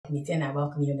meeting. I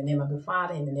welcome you in the name of the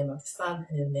Father, in the name of the Son,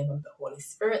 and in the name of the Holy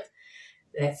Spirit.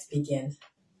 Let's begin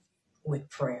with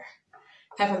prayer.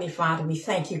 Heavenly Father, we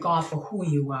thank you, God, for who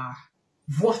you are,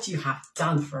 what you have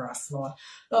done for us, Lord.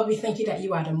 Lord, we thank you that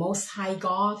you are the Most High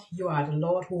God. You are the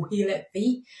Lord who healeth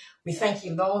thee. We thank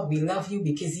you, Lord. We love you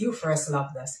because you first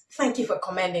loved us. Thank you for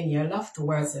commending your love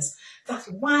towards us, that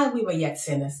while we were yet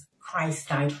sinners, Christ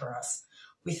died for us.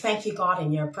 We thank you, God,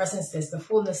 in your presence there's the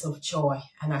fullness of joy,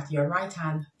 and at your right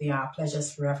hand there are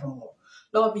pleasures forevermore.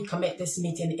 Lord, we commit this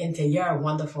meeting into your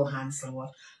wonderful hands, Lord.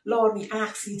 Lord, we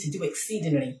ask you to do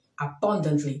exceedingly,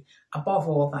 abundantly, above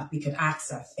all that we could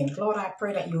ask or think. Lord, I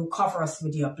pray that you'll cover us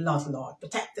with your blood, Lord.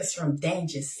 Protect us from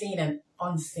dangers, seen and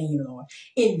unseen, Lord.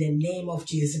 In the name of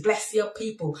Jesus, bless your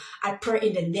people. I pray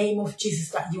in the name of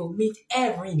Jesus that you'll meet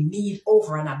every need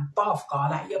over and above,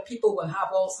 God, that your people will have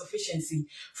all sufficiency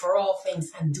for all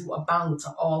things and do abound to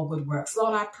all good works.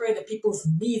 Lord, I pray that people's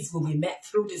needs will be met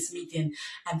through this meeting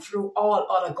and through all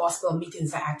other gospel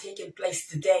meetings that are taking place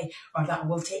today or that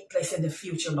will take place in the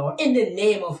future, Lord. In the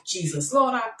name of Jesus,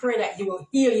 Lord, I pray that you will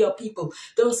heal your people,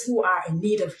 those who are in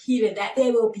need of healing, that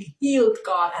they will be healed,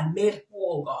 God, and made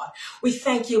whole, God. We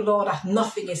thank you, Lord, that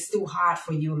nothing is too hard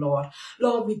for you, Lord.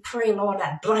 Lord, we pray, Lord,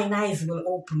 that blind eyes will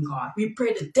open, God. We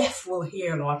pray the deaf will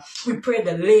hear, Lord. We pray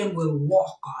the lame will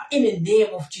walk, God, in the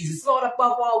name of Jesus. Lord,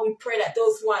 above all, we pray that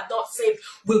those who are not saved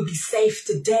will be saved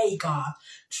today, God,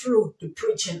 through the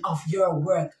preaching of your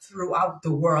word throughout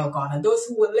the world, God. And those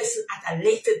who will listen at a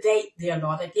later date, dear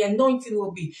Lord, that the anointing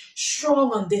will be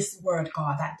strong on this word,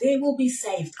 God, that they will be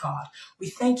saved, God. We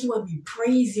thank you and we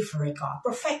praise you for it, God.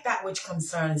 Perfect that which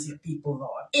concerns your people,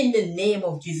 Lord. In the name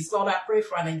of Jesus, Lord, I pray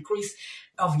for an increase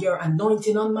of your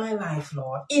anointing on my life,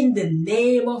 Lord. In the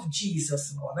name of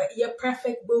Jesus, Lord, that your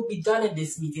perfect will be done in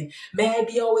this meeting. May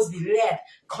I always be led,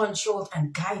 controlled,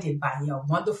 and guided by your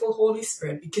wonderful Holy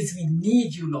Spirit, because we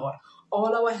need you, Lord.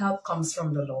 All our help comes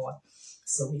from the Lord.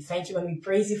 So we thank you and we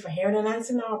praise you for hearing and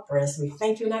answering our prayers. We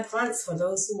thank you in advance for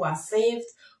those who are saved,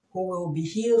 who will be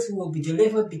healed, who will be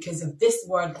delivered because of this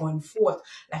word going forth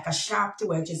like a sharp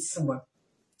two-edged sword.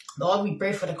 Lord, we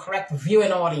pray for the correct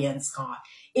viewing audience, God.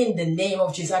 In the name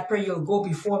of Jesus, I pray you'll go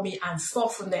before me and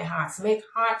soften their hearts. Make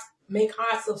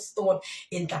hearts of stone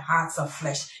into hearts of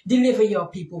flesh. Deliver your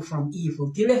people from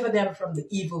evil. Deliver them from the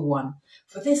evil one.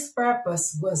 For this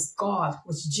purpose was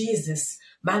Jesus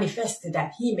manifested,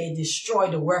 that he may destroy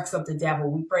the works of the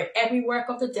devil. We pray every work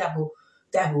of the devil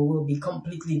will be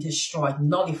completely destroyed,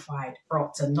 nullified,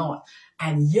 brought to naught.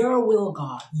 And your will,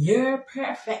 God, your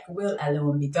perfect will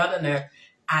alone be done on earth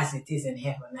as it is in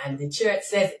heaven. And the church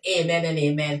says amen and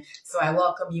amen. So I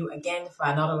welcome you again for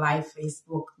another live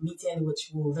Facebook meeting,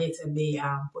 which will later be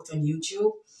put on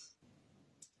YouTube.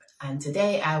 And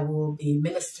today I will be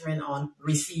ministering on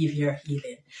receive your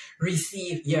healing.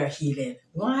 Receive your healing.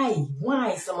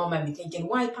 Why? Someone might be thinking,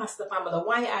 why, Pastor Pamela?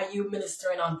 Why are you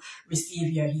ministering on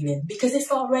receive your healing? Because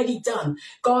it's already done.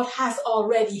 God has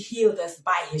already healed us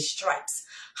by his stripes.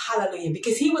 Hallelujah.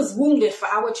 Because he was wounded for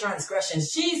our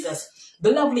transgressions. Jesus,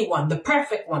 the lovely one, the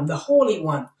perfect one, the holy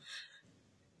one,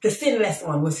 the sinless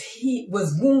one,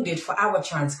 was wounded for our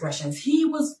transgressions. He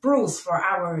was bruised for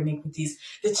our iniquities.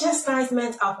 The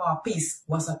chastisement of our peace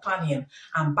was upon him,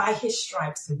 and by his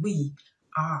stripes we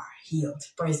are healed.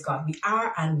 Praise God. We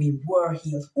are and we were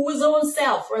healed. Who his own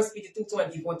self, 1 Peter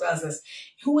 2:24 tells us,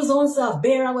 who his own self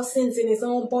bare our sins in his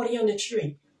own body on the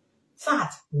tree,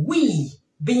 that we,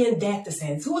 being dead to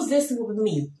sins. Who is this with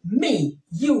me? Me,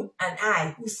 you, and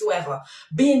I, whosoever,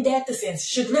 being dead to sins,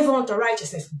 should live on to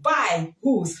righteousness, by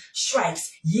whose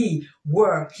stripes ye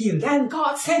were healed. And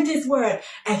God sent his word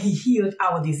and he healed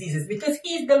our diseases, because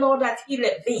he is the Lord that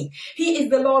healeth thee. He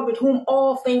is the Lord with whom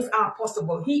all things are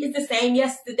possible. He is the same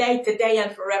yesterday, today,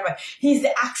 and forever. He is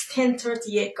the Acts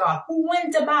 10:38 God who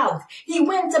went about.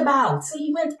 So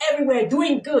he went everywhere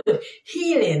doing good,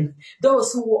 healing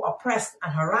those who were oppressed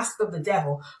and harassed of the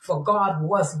devil, for God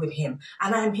was with him.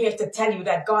 And I'm here to tell you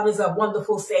that God is a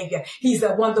wonderful Savior. He's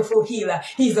a wonderful healer.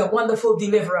 He's a wonderful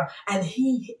deliverer. And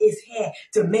he is here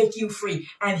to make you free.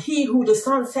 And he who the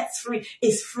Son sets free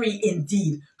is free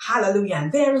indeed. Hallelujah.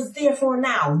 And there is therefore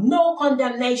now no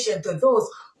condemnation to those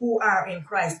who are in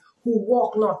Christ, who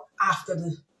walk not after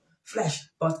the flesh,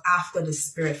 but after the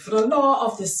Spirit. For the law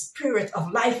of the Spirit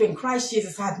of life in Christ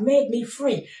Jesus hath made me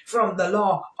free from the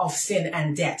law of sin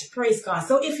and death. Praise God.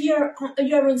 So if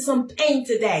you're in some pain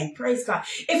today, praise God.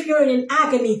 If you're in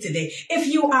agony today, if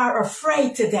you are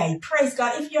afraid today, praise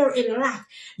God. If you're in lack,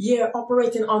 you're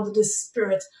operating under the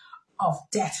spirit of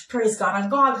death. Praise God.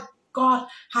 And God God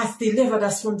has delivered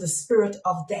us from the spirit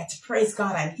of death. Praise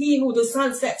God. And he who the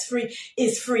Son sets free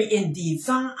is free indeed.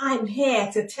 So I'm here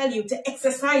to tell you to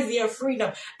exercise your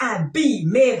freedom and be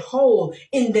made whole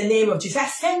in the name of Jesus. I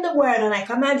send the word and I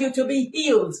command you to be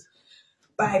healed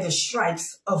by the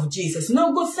stripes of Jesus.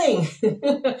 No good thing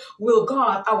will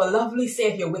God, our lovely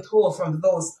Savior, withhold from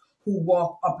those who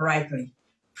walk uprightly.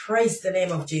 Praise the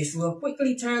name of Jesus. We'll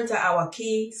quickly turn to our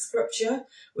key scripture,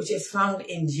 which is found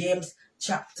in James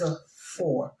chapter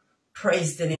 4.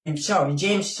 Praise the name. Sorry,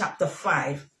 James chapter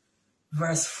 5,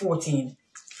 verse 14.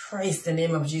 Praise the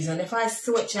name of Jesus. And if I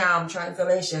switch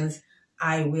translations,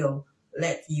 I will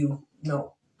let you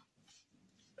know.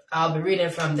 I'll be reading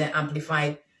from the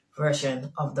Amplified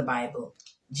version of the Bible.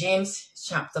 James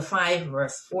chapter 5,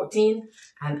 verse 14.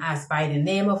 And as by the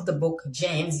name of the book,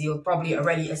 James, you'll probably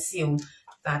already assume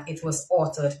that it was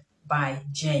authored by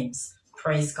James.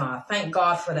 Praise God. Thank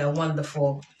God for the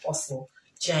wonderful apostle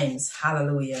James.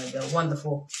 Hallelujah. The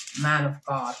wonderful man of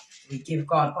God. We give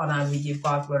God honor and we give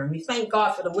God glory. We thank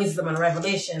God for the wisdom and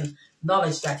revelation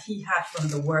knowledge that he had from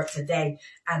the word today.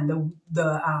 And the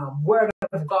word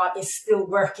of God is still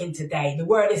working today. The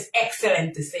word is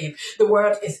excellent to save. The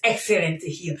word is excellent to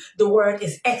heal. The word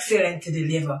is excellent to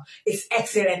deliver. It's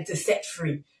excellent to set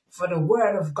free. For the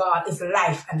word of God is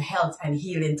life and health and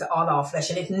healing to all our flesh.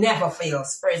 And it never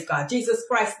fails. Praise God. Jesus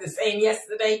Christ the same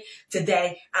yesterday,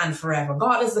 today, and forever.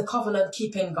 God is the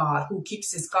covenant-keeping God who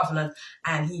keeps his covenant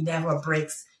and he never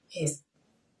breaks his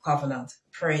covenant.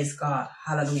 Praise God.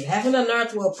 Hallelujah. Heaven and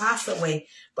earth will pass away,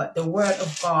 but the word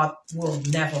of God will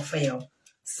never fail.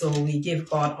 So we give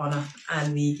God honor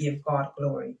and we give God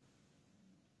glory.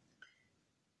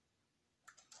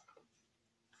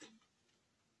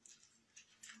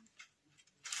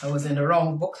 I was in the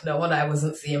wrong book. No wonder I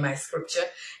wasn't seeing my scripture.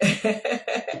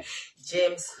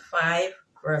 James 5,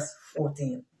 verse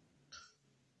 14.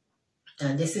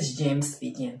 And this is James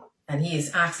speaking. And he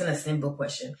is asking a simple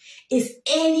question. Is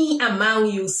any among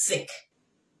you sick?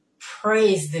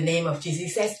 Praise the name of Jesus. He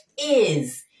says,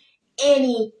 is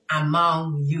any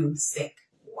among you sick?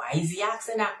 Why is he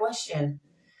asking that question?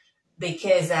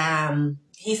 Because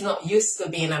he's not used to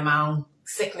being among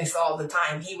sickness all the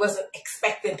time. He wasn't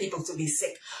expecting people to be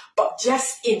sick. But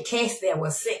just in case they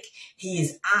were sick, he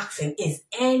is asking, is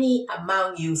any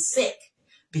among you sick?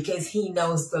 Because he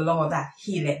knows the Lord that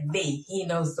healeth thee. He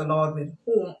knows the Lord with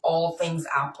whom all things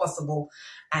are possible.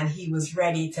 And he was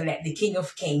ready to let the King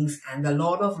of Kings and the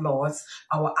Lord of Lords,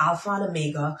 our Alpha and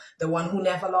Omega, the one who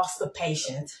never lost the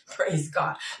patient, praise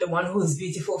God, the one who is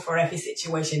beautiful for every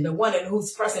situation, the one in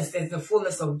whose presence is the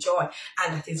fullness of joy,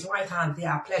 and at his right hand there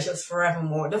are pleasures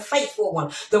forevermore, the faithful one,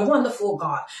 the wonderful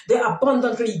God, the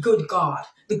abundantly good God,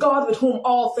 the God with whom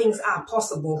all things are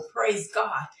possible, praise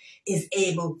God, is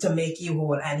able to make you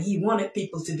whole. And he wanted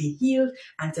people to be healed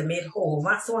and to made whole.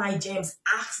 That's why James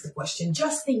asked the question,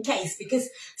 just in case, because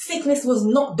sickness was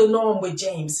not the norm with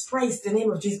James. Praise the name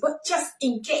of Jesus. But just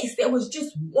in case there was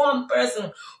just one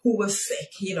person who was sick,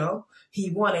 you know,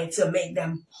 he wanted to make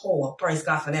them whole. Praise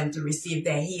God, for them to receive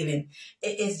their healing.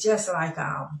 It's just like,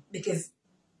 because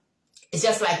it's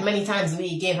just like many times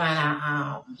we give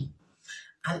an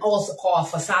altar call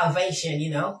for salvation,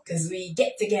 you know, because we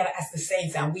get together as the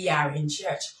saints and we are in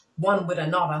church, one with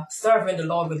another, serving the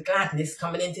Lord with gladness,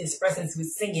 coming into his presence with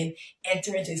singing,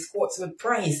 entering into his courts with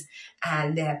praise.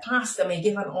 And the pastor may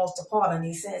give an altar call and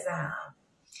he says,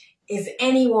 is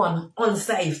anyone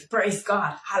unsaved? Praise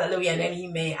God. Hallelujah. And then he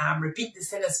may repeat the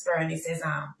sinner's prayer and he says,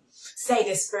 say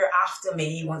this prayer after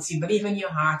me. Once you believe in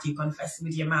your heart, you confess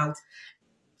with your mouth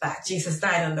that Jesus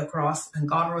died on the cross and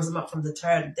God rose him up from the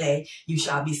third day, you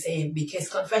shall be saved. Because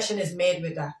confession is made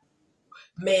with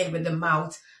the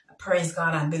mouth, praise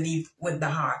God, and believed with the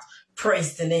heart.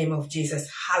 Praise the name of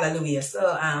Jesus. Hallelujah.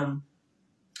 So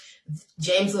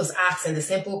James was asking the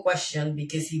simple question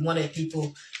because he wanted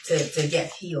people to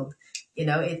get healed. You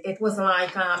know, it was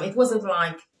like it wasn't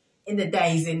like in the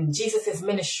days in Jesus'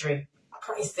 ministry.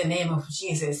 Praise the name of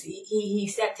Jesus.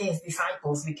 He said to his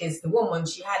disciples, because the woman,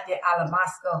 she had the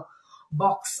alabaster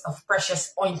box of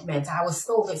precious ointment. I was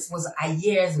told this was a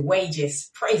year's wages.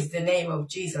 Praise the name of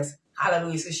Jesus.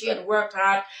 Hallelujah. So she had worked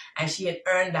hard and she had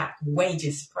earned that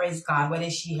wages. Praise God. Whether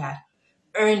she had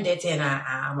earned it in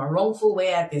a wrongful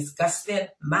way, a disgusting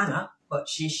manner, but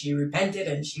she repented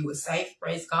and she was saved.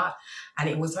 Praise God. And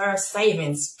it was her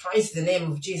savings. Praise the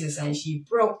name of Jesus. And she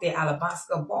broke the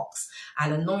alabaster box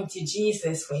and anointed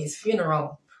Jesus for his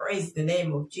funeral. Praise the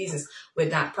name of Jesus with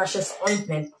that precious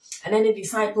ointment. And then the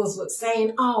disciples were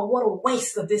saying, oh, what a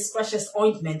waste of this precious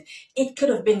ointment. It could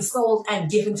have been sold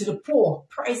and given to the poor.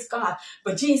 Praise God.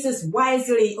 But Jesus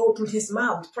wisely opened his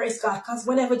mouth. Praise God. Because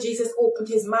whenever Jesus opened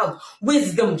his mouth,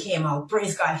 wisdom came out.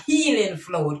 Praise God. Healing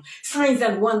flowed. Signs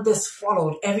and wonders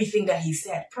followed everything that he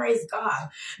said. Praise God.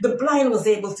 The blind was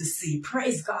able to see.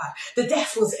 Praise God. The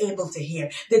deaf was able to hear.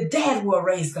 The dead were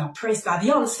raised up. Praise God.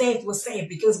 The unsaved were saved,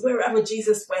 because wherever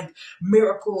Jesus went,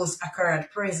 miracles occurred.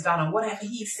 Praise God. And whatever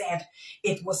he said,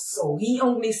 it was so. He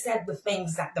only said the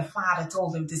things that the Father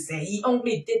told him to say. He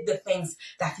only did the things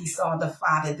that he saw the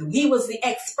Father do. He was the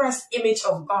express image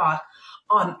of God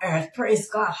on earth. Praise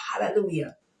God.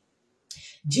 Hallelujah.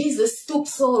 Jesus stooped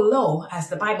so low, as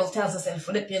the Bible tells us in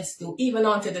Philippians 2, even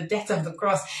unto the death of the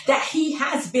cross, that he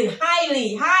has been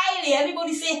highly,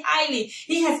 everybody say highly,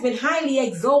 he has been highly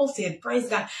exalted, praise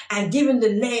God, and given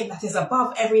the name that is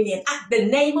above every name. At the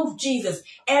name of Jesus,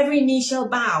 every knee shall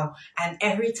bow and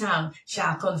every tongue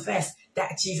shall confess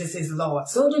that Jesus is Lord.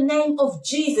 So the name of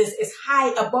Jesus is high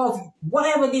above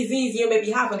whatever disease you may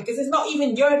be having, because it's not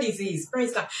even your disease.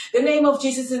 Praise God. The name of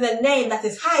Jesus is a name that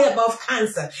is high above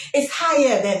cancer. It's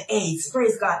higher than AIDS.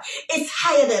 Praise God. It's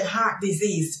higher than heart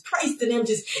disease. Praise the name of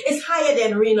Jesus. It's higher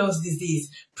than renal disease.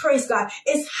 Praise God.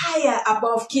 It's higher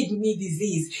above kidney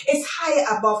disease. It's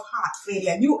higher above heart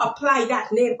failure. You apply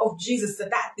that name of Jesus to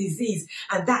that disease,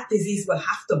 and that disease will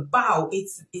have to bow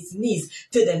its knees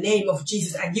to the name of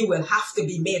Jesus, and you will have to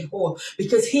be made whole,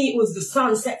 because he who the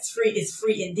Son sets free is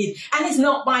free indeed. And it's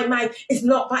not by might, it's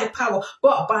not by power,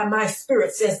 but by my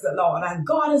spirit, says the Lord. And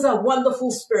God is a wonderful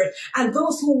spirit, and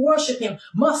those who worship him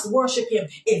must worship him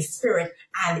in spirit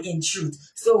and in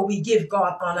truth. So we give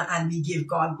God honor and we give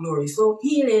God glory. So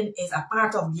healing is a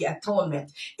part of the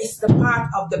atonement. It's the part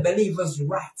of the believer's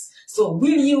rights. So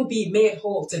will you be made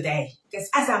whole today? Because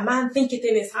as a man thinketh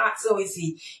in his heart, so is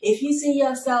he. If you see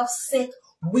yourself sick,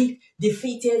 weak,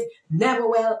 defeated, never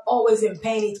well, always in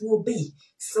pain, it will be.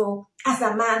 So as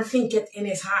a man thinketh in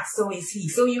his heart, so is he.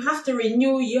 So you have to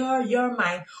renew your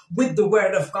mind with the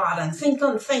word of God and think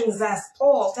on things as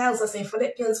Paul tells us in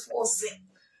Philippians 7,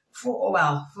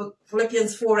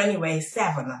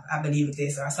 I believe it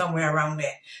is, or somewhere around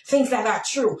there. Things that are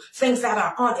true, things that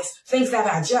are honest, things that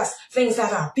are just, things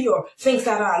that are pure, things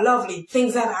that are lovely,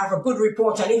 things that have a good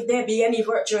report, and if there be any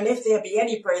virtue and if there be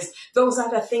any praise, those are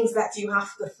the things that you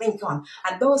have to think on.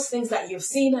 And those things that you've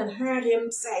seen and heard him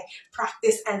say,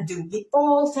 practice and do. He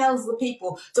all tells the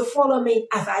people to follow me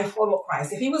as I follow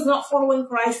Christ. If he was not following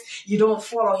Christ, you don't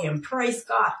follow him. Praise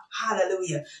God.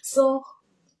 Hallelujah. So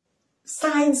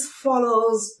signs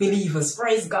follows believers.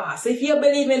 Praise God. So if you're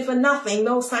believing for nothing,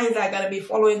 no signs are going to be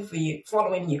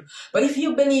following you. But if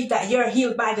you believe that you're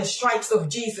healed by the stripes of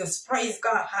Jesus, praise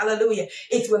God, hallelujah,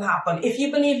 it will happen. If you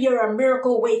believe you're a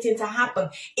miracle waiting to happen,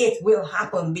 it will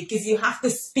happen, because you have to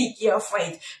speak your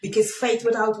faith, because faith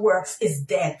without works is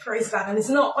dead. Praise God. And it's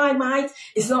not by might,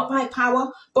 it's not by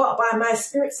power, but by my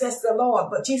spirit, says the Lord.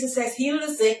 But Jesus says, heal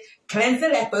the sick, cleanse the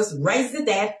lepers, raise the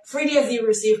dead, freely as you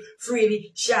receive,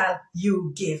 freely shall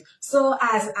you give. So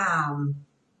as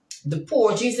the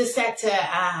poor, Jesus said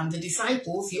to the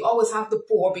disciples, you always have the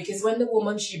poor, because when the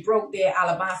woman, she broke their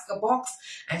alabaster box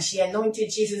and she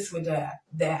anointed Jesus with the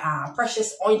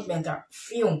precious ointment or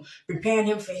perfume, preparing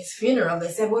him for his funeral, they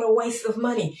said, what a waste of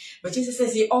money. But Jesus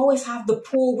says, you always have the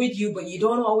poor with you, but you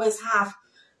don't always have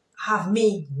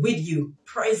me with you.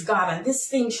 Praise God. And this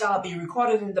thing shall be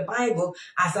recorded in the Bible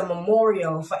as a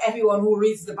memorial for everyone who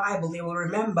reads the Bible. They will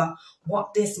remember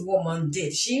what this woman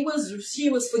did. She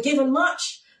was forgiven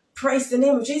much. Praise the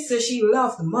name of Jesus. She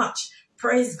loved much.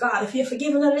 Praise God. If you're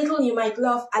forgiven a little, you might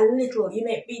love a little. You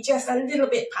may be just a little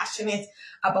bit passionate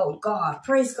about God.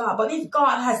 Praise God. But if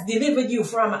God has delivered you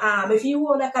from, if you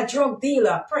were like a drug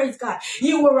dealer, praise God,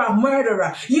 you were a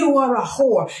murderer, you were a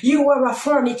whore, you were a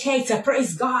fornicator,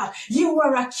 praise God, you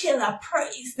were a killer,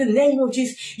 praise the name of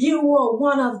Jesus. You were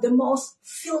one of the most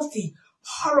filthy,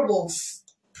 horrible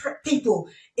people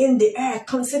in the earth,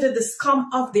 consider the scum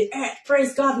of the earth.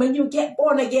 Praise God. When you get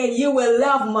born again, you will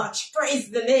love much.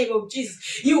 Praise the name of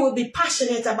Jesus. You will be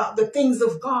passionate about the things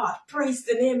of God. Praise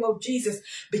the name of Jesus,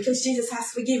 because Jesus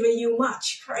has forgiven you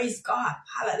much. Praise God.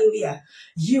 Hallelujah.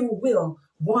 You will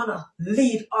want to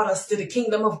lead others to the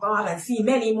kingdom of God and see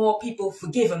many more people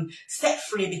forgiven, set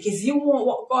free, because you want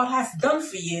what God has done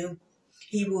for you,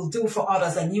 he will do for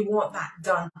others, and you want that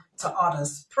done to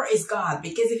others. Praise God.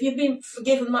 Because if you've been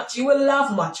forgiven much, you will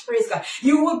love much. Praise God.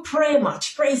 You will pray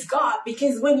much. Praise God.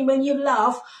 Because when you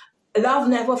love, Love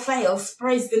never fails.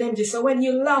 Praise the name of Jesus. So when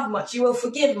you love much, you will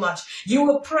forgive much. You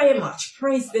will pray much.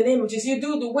 Praise the name of Jesus. You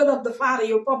do the will of the Father.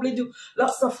 You'll probably do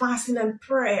lots of fasting and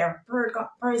prayer.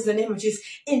 Praise the name of Jesus.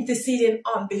 Interceding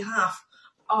on behalf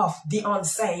of the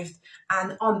unsaved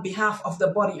and on behalf of the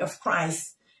body of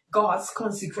Christ, God's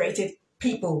consecrated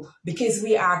people, because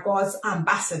we are God's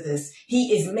ambassadors.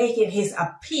 He is making his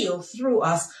appeal through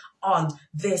us on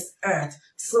this earth.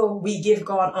 So we give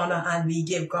God honor and we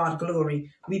give God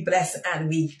glory. We bless and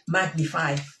we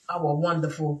magnify our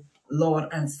wonderful Lord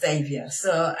and Savior.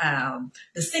 So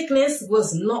the sickness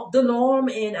was not the norm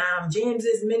in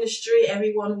James's ministry.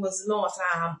 Everyone was not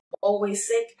always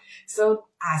sick. So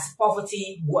as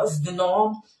poverty was the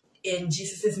norm in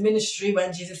Jesus's ministry,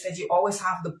 when Jesus said you always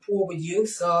have the poor with you.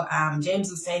 So James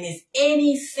was saying, is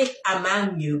any sick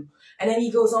among you? And then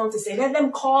he goes on to say, let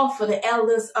them call for the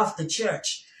elders of the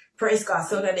church. Praise God,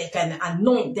 so that they can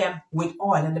anoint them with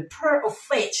oil. And the prayer of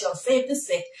faith shall save the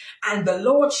sick, and the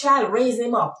Lord shall raise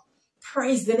him up.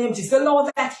 Praise the name of Jesus. The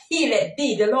Lord that healeth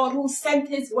thee, the Lord who sent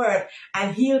his word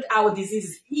and healed our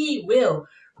diseases, he will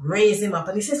raise him up.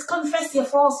 And he says, confess your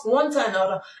faults one to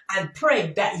another and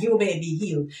pray that you may be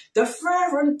healed. The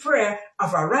fervent prayer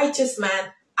of a righteous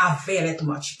man availeth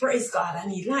much. Praise God.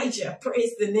 And Elijah,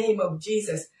 praise the name of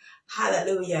Jesus.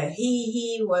 Hallelujah.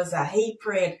 He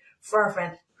prayed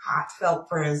fervent, heartfelt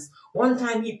prayers. One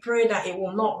time he prayed that it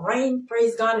will not rain,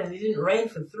 praise God, and it didn't rain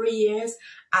for 3 years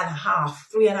and a half.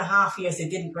 3.5 years it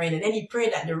didn't rain. And then he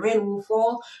prayed that the rain will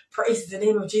fall, praise the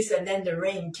name of Jesus, and then the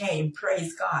rain came,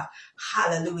 praise God.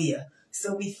 Hallelujah.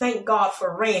 So we thank God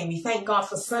for rain. We thank God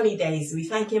for sunny days. We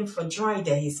thank him for dry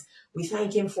days. We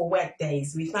thank him for wet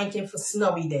days. We thank him for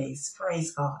snowy days.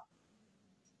 Praise God.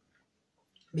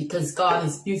 Because God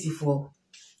is beautiful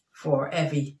for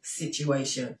every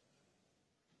situation.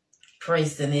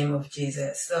 Praise the name of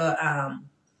Jesus. So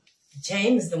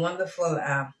James, the wonderful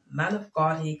man of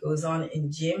God, he goes on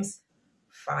in James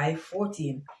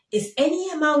 5:14. Is any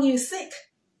among you sick?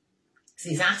 So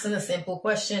he's asking a simple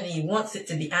question. He wants it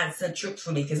to be answered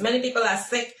truthfully, because many people are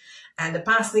sick and the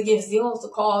pastor gives the altar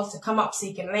calls to come up so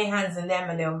he can lay hands on them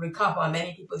and they'll recover. And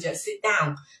many people just sit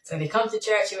down. So they come to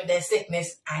church with their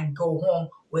sickness and go home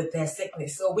with their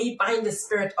sickness. So we bind the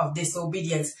spirit of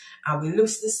disobedience and we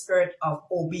loose the spirit of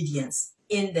obedience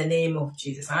in the name of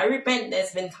Jesus. I repent.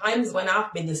 There's been times when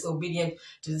I've been disobedient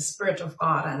to the Spirit of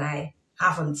God and I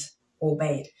haven't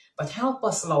obeyed. But help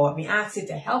us, Lord. We ask you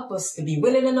to help us to be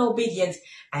willing and obedient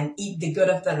and eat the good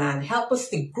of the land. Help us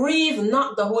to grieve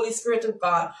not the Holy Spirit of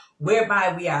God,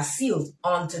 whereby we are sealed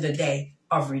unto the day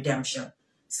of redemption.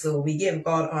 So we give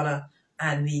God honor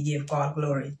and we give God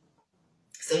glory.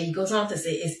 So he goes on to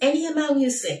say, is any among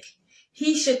you sick?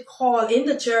 He should call in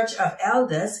the church of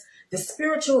elders, the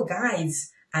spiritual guides,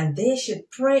 and they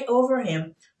should pray over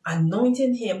him,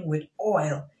 anointing him with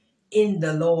oil in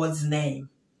the Lord's name.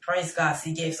 Praise God. So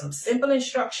he gave some simple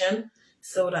instruction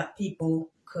so that people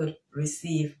could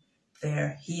receive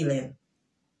their healing.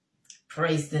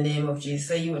 Praise the name of Jesus.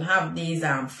 So you would have these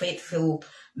faithful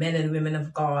men and women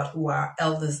of God who are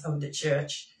elders of the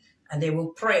church, and they will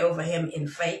pray over him in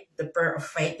faith, the prayer of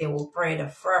faith. They will pray the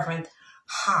fervent,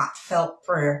 heartfelt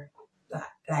prayer,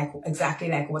 exactly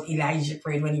like what Elijah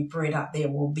prayed when he prayed that there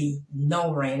will be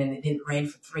no rain, and it didn't rain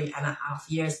for 3.5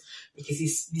 years because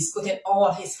he's putting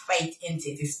all his faith into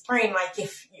it. He's praying like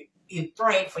if you're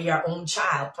praying for your own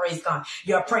child, praise God.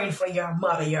 You're praying for your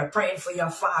mother, you're praying for your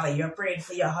father, you're praying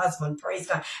for your husband, praise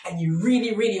God. And you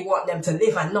really, really want them to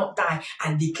live and not die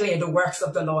and declare the works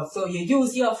of the Lord. So you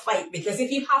use your faith, because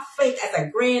if you have faith as a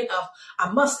grain of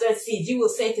a mustard seed, you will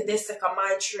say to this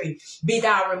sycamore tree, be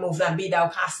thou removed and be thou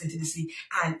cast into the sea,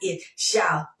 and it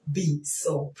shall be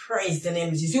so. Praise the name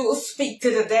of Jesus. You will speak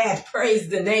to the dead. Praise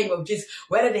the name of Jesus.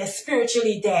 Whether they're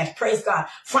spiritually dead, praise God,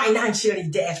 financially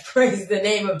dead, praise the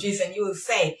name of Jesus. And you will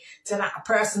say to that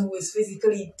person who is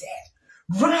physically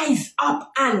dead, rise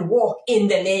up and walk in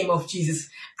the name of Jesus.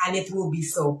 And it will be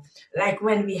so. Like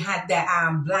when we had the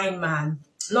blind man,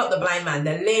 not the blind man,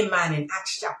 the lame man in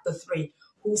Acts chapter 3,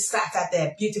 who sat at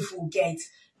their beautiful gate,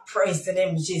 praise the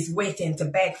name of Jesus, waiting to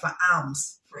beg for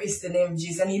alms. Praise the name of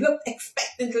Jesus. And he looked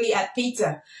expectantly at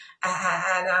Peter.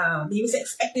 And he was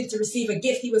expected to receive a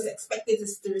gift. He was expected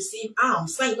to receive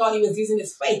alms. Thank God he was using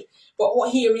his faith. But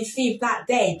what he received that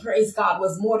day, praise God,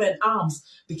 was more than alms.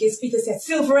 Because Peter said,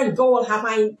 silver and gold have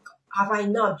I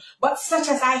none, but such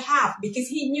as I have. Because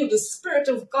he knew the Spirit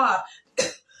of God,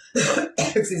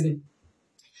 excuse me,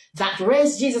 that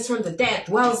raised Jesus from the dead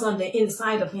dwells on the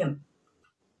inside of him.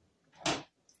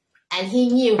 And he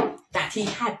knew that he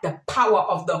had the power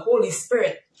of the Holy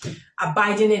Spirit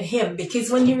abiding in him. Because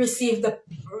when you receive the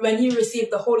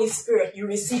Holy Spirit, you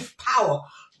receive power.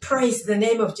 Praise the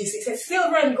name of Jesus. He said,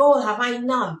 silver and gold have I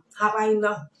none,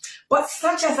 but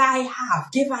such as I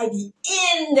have, give I thee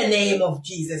in the name of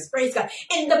Jesus. Praise God.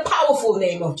 In the powerful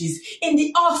name of Jesus. In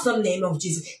the awesome name of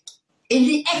Jesus. In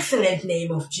the excellent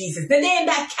name of Jesus. The name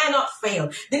that cannot fail.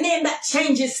 The name that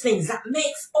changes things. That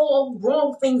makes all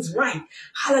wrong things right.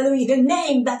 Hallelujah. The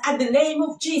name that at the name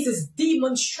of Jesus,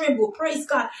 demons tremble. Praise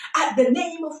God. At the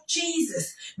name of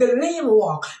Jesus, the lame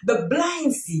walk, the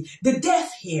blind see, the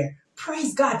deaf hear.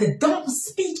 Praise God, the dumb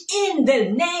speak in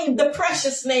the name, the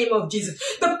precious name of Jesus,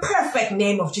 the perfect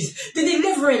name of Jesus, the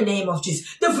delivering name of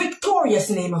Jesus, the victorious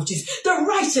name of Jesus, the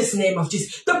righteous name of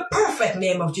Jesus, the perfect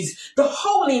name of Jesus, the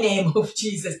holy name of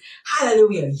Jesus.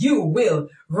 Hallelujah. You will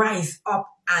rise up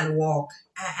and walk.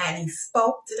 And he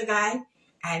spoke to the guy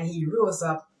and he rose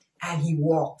up and he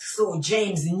walked. So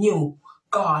James knew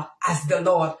God as the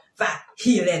Lord that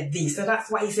healed thee. So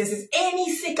that's why he says, is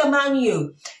any sick among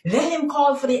you, let him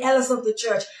call for the elders of the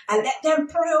church and let them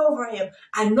pray over him,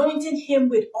 anointing him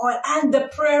with oil and the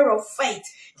prayer of faith.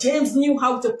 James knew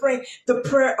how to pray the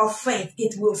prayer of faith.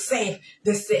 It will save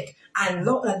the sick. And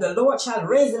the Lord shall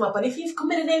raise him up. And if he's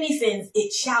committed any sins,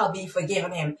 it shall be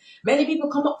forgiven him. Many people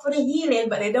come up for the healing,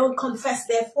 but they don't confess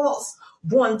their faults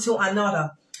one to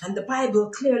another. And the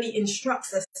Bible clearly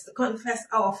instructs us to confess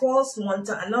our faults one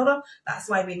to another. That's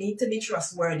why we need to be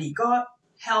trustworthy. God,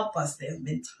 help us. There have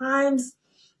been times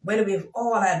when we've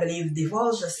all, I believe,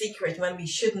 divulged a secret when we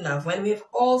shouldn't have. When we've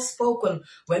all spoken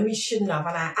when we shouldn't have.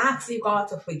 And I ask you, God,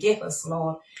 to forgive us,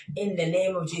 Lord, in the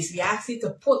name of Jesus. We ask you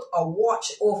to put a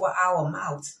watch over our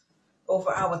mouth, over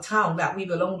our tongue, that we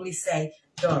will only say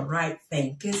the right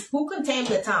thing. Because who can tame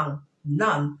the tongue?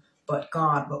 None but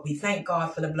God. But we thank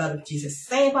God for the blood of Jesus.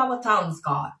 Save our tongues,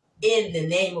 God, in the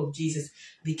name of Jesus,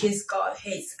 because God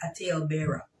hates a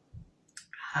talebearer.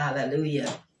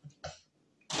 Hallelujah.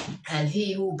 And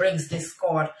he who brings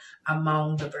discord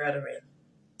among the brethren.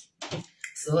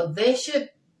 So they should,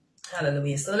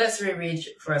 hallelujah. So let's reread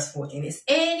verse 14. Is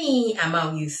any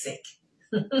among you sick?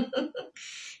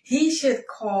 He should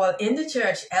call in the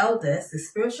church elders, the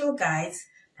spiritual guides,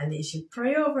 and they should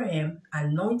pray over him,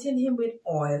 anointing him with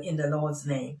oil in the Lord's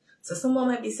name. So someone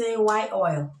might be saying, why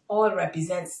oil? Oil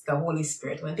represents the Holy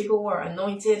Spirit. When people were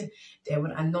anointed, they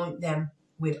would anoint them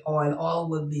with oil. Oil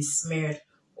would be smeared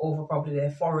over probably their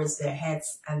foreheads, their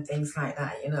heads, and things like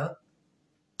that, you know.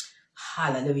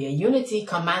 Hallelujah. Unity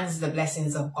commands the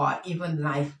blessings of God, even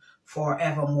life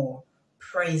forevermore.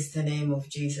 Praise the name of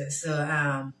Jesus.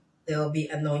 So they'll be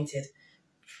anointed.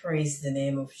 Praise the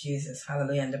name of Jesus.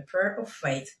 Hallelujah. And the prayer of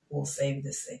faith will save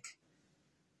the sick.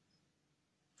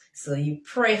 So you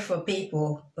pray for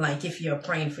people, like if you're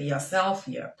praying for yourself,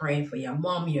 you're praying for your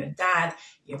mom, your dad,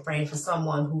 you're praying for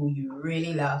someone who you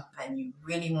really love and you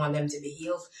really want them to be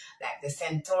healed. Like the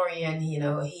centurion, you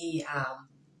know, he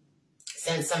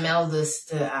sent some elders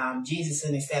to Jesus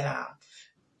and he said,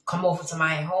 come over to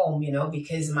my home, you know,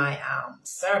 because my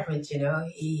servant, you know,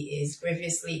 he is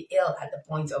grievously ill at the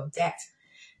point of death.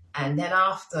 And then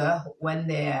after, when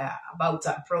they're about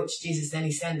to approach Jesus, then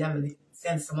he sent them and he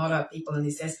sent some other people and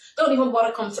he says, don't even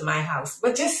bother come to my house,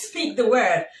 but just speak the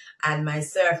word and my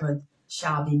servant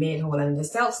shall be made whole. And in the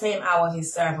self-same hour,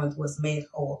 his servant was made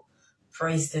whole.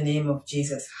 Praise the name of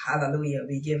Jesus. Hallelujah.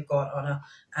 We give God honor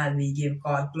and we give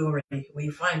God glory. We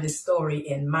find this story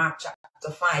in Mark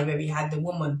chapter 5 where we had the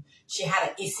woman. She had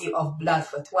an issue of blood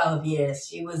for 12 years.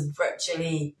 She was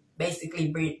virtually,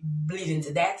 basically bleeding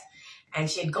to death. And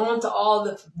she had gone to all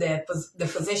the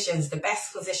physicians, the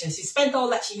best physicians. She spent all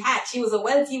that she had. She was a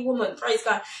wealthy woman, praise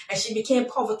God. And she became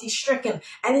poverty-stricken.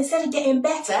 And instead of getting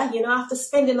better, you know, after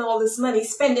spending all this money,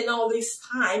 spending all this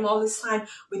time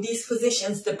with these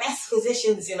physicians, the best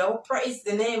physicians, you know, praise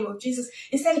the name of Jesus.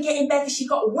 Instead of getting better, she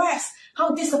got worse.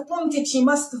 How disappointed she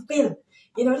must have been.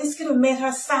 You know, this could have made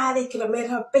her sad. It could have made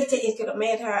her bitter. It could have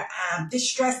made her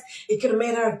distressed. It could have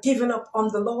made her giving up on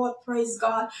the Lord, praise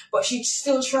God. But she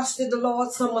still trusted the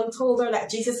Lord. Someone told her that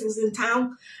Jesus was in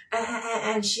town.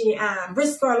 And she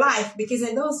risked her life because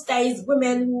in those days,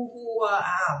 women who were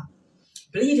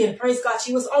bleeding, praise God,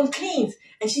 she was unclean.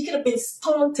 And she could have been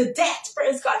stoned to death,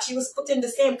 praise God. She was put in the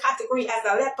same category as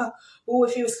a leper who,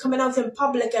 if he was coming out in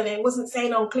public and it wasn't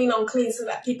saying unclean, so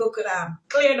that people could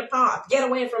clear the path, get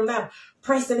away from them.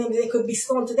 Praise the name, they could be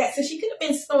stoned to death. So she could have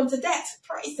been stoned to death.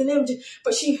 Praise the name.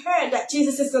 But she heard that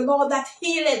Jesus is the Lord that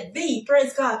healeth thee.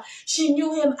 Praise God. She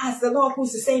knew him as the Lord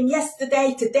who's the same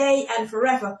yesterday, today, and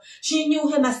forever. She knew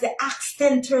him as the Acts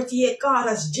 10:38 God,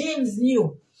 as James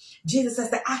knew Jesus as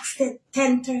the Acts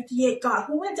 10:38 God,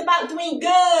 who went about doing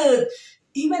good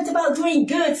He went about doing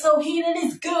good. So healing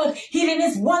is good. Healing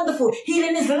is wonderful.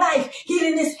 Healing is life.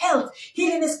 Healing is health.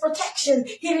 Healing is protection.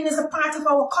 Healing is a part of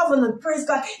our covenant. Praise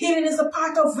God. Healing is a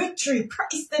part of victory.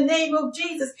 Praise the name of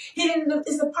Jesus. Healing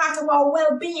is a part of our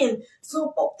well-being.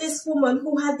 So this woman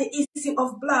who had the issue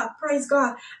of blood, praise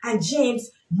God, and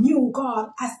James knew God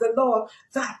as the Lord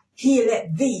that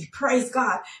healeth thee. Praise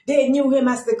God. They knew him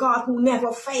as the God who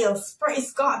never fails.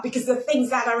 Praise God. Because the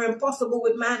things that are impossible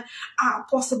with man are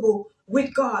possible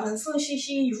with God. And so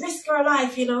she risked her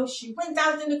life, you know. She went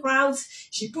out in the crowds.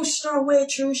 She pushed her way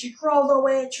through. She crawled her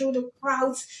way through the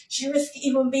crowds. She risked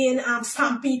even being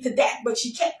stampeded to death. But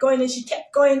she kept going and she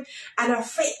kept going. And her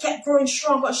faith kept growing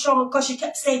stronger and stronger because she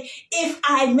kept saying, if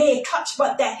I may touch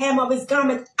but the hem of his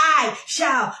garment, I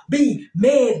shall be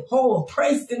made whole.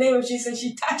 Praise the name of Jesus. And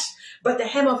she touched but the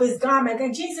hem of his garment.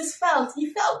 And Jesus felt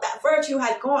that virtue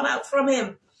had gone out from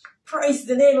him. Praise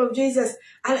the name of Jesus.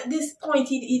 And at this point,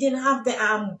 he didn't have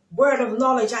the word of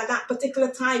knowledge. At that particular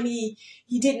time, he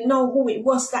didn't know who it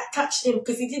was that touched him,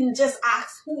 because he didn't just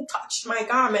ask, who touched my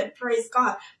garment? Praise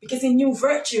God. Because he knew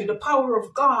virtue, the power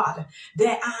of God,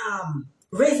 the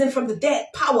raising from the dead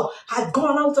power had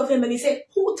gone out of him. And he said,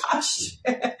 who touched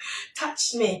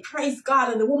me? Praise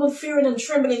God. And the woman, fearing and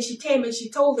trembling, she came and she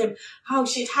told him how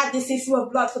she'd had this issue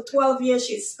of blood for 12 years.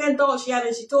 She had spent all she had,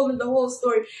 and she told him the whole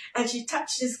story. And she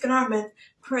touched his garment.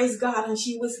 Praise God. And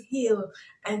she was healed.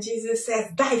 And Jesus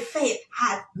says, thy faith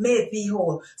hath made thee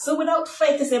whole. So without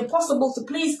faith, it's impossible to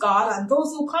please God. And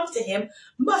those who come to him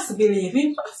must believe.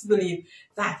 He must believe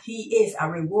that he is a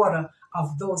rewarder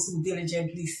of those who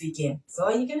diligently seek him. So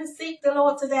are you going to seek the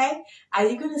Lord today? Are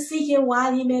you going to seek him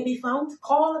while he may be found?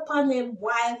 Call upon him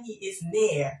while he is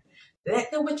near.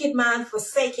 Let the wicked man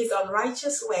forsake his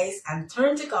unrighteous ways and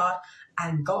turn to God,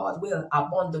 and God will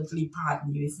abundantly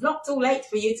pardon you. It's not too late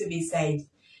for you to be saved.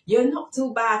 You're not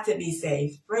too bad to be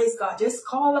saved. Praise God. Just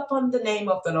call upon the name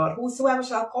of the Lord. Whosoever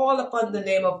shall call upon the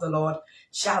name of the Lord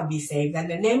shall be saved. And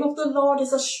the name of the Lord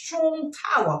is a strong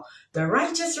tower. The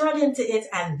righteous run into it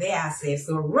and they are saved.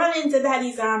 So run into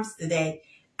Daddy's arms today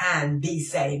and be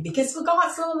saved. Because for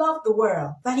God so loved the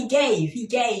world that he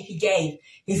gave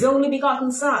his only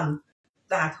begotten Son,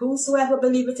 that whosoever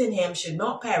believeth in him should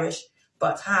not perish,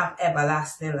 but have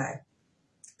everlasting life.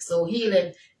 So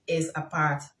healing is a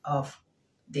part of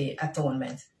the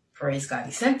atonement. Praise God.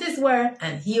 He sent his word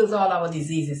and healed all our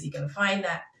diseases. You can find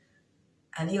that,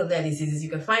 and healed their diseases. You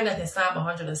can find that in Psalm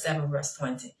 107 verse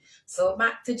 20. So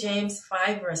back to James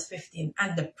 5 verse 15,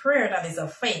 and the prayer that is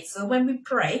of faith. So when we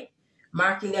pray,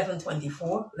 Mark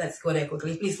 11:24, let's go there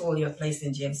quickly. Please hold your place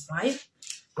in James 5.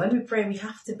 When we pray, we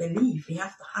have to believe. We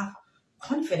have to have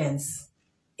confidence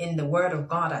in the word of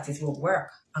God that it will work.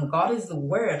 And God is the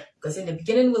word, because in the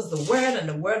beginning was the word, and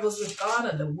the word was with God,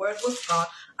 and the word was God,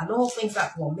 and all things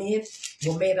that were made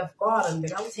of God, and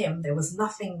without him there was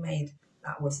nothing made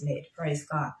that was made. Praise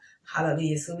God.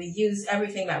 Hallelujah. So we use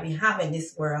everything that we have in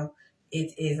this world.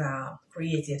 It is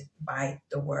created by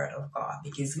the word of God,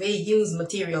 because we use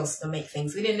materials to make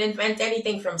things. We didn't invent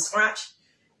anything from scratch.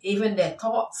 Even the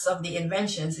thoughts of the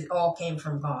inventions, it all came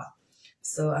from God.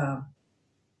 So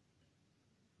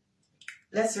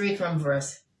let's read from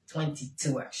verse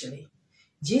 22 actually.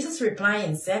 Jesus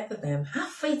replying said to them, have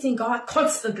faith in God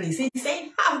constantly. See, he's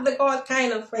saying have the God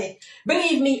kind of faith.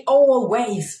 Believe me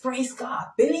always. Praise God.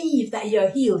 Believe that you're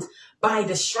healed by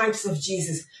the stripes of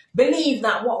Jesus. Believe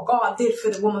that what God did for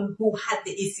the woman who had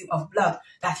the issue of blood,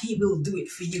 that he will do it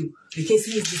for you. Because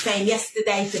he is the same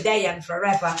yesterday, today, and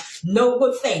forever. No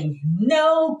good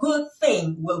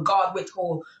thing will God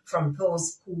withhold from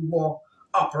those who walk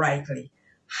uprightly.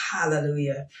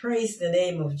 Hallelujah. Praise the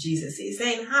name of Jesus. He's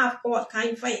saying, have God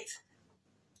kind faith.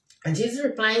 And Jesus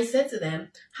replying said to them,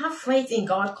 have faith in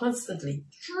God constantly.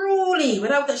 Truly,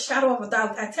 without a shadow of a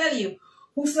doubt, I tell you,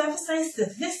 whosoever says to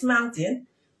this mountain,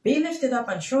 be lifted up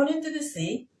and thrown into the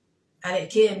sea, and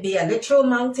it can be a literal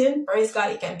mountain, praise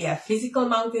God, it can be a physical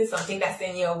mountain, something that's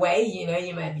in your way. You know,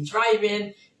 you might be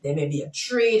driving, there may be a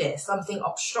tree, there's something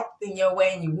obstructing your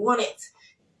way, and you want it.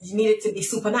 You need it to be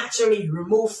supernaturally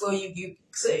removed, so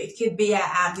so it could be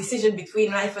a decision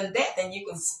between life and death, and you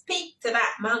can speak to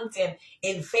that mountain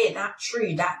in faith, that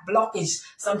tree, that blockage,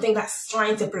 something that's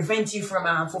trying to prevent you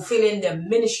from fulfilling the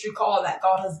ministry call that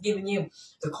God has given you,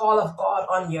 the call of God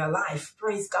on your life.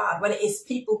 Praise God. Whether it's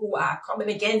people who are coming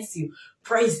against you,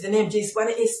 praise the name of Jesus.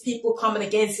 Whether it's people coming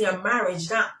against your marriage,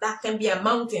 that can be a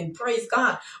mountain. Praise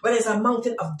God. Whether it's a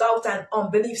mountain of doubt and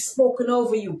unbelief spoken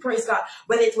over you, praise God.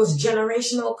 Whether it was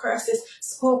generational curses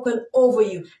spoken over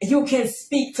you, you can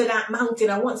speak to that mountain.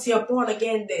 And once you're born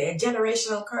again, the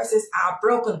generational curses are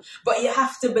broken. But you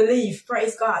have to believe,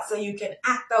 praise God, so you can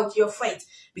act out your faith.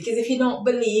 Because if you don't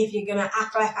believe, you're going to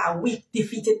act like a weak,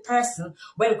 defeated person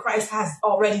when Christ has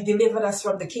already delivered us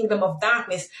from the kingdom of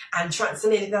darkness and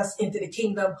translated us into the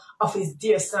kingdom of his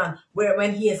dear son, where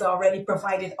when he has already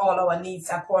provided all our needs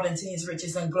according to his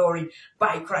riches and glory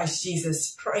by Christ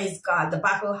Jesus. Praise God. The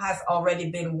battle has already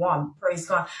been won. Praise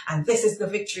God. And this is the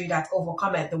victory that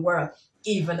overcometh the world,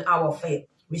 even our faith.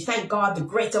 We thank God the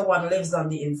greater one lives on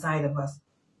the inside of us.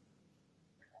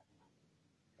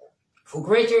 For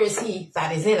greater is he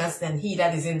that is in us than he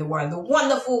that is in the world. The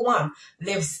wonderful one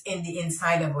lives in the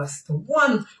inside of us. The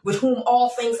one with whom all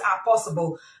things are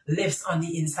possible lives on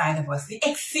the inside of us. The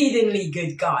exceedingly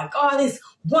good God. God is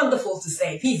wonderful to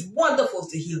save. He's wonderful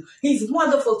to heal. He's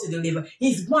wonderful to deliver.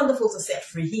 He's wonderful to set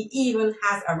free. He even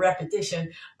has a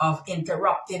reputation of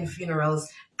interrupting funerals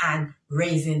and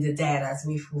raising the dead, as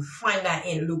we find that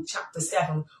in Luke chapter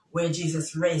 7, where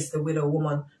Jesus raised the widow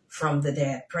woman from the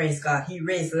dead. Praise God. He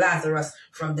raised Lazarus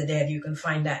from the dead. You can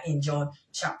find that in John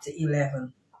chapter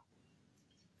 11.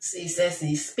 So he says,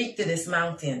 speak to this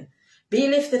mountain, be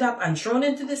lifted up and thrown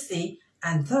into the sea,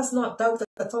 and does not doubt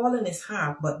at all in his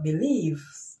heart, but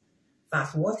believes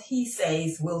that what he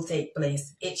says will take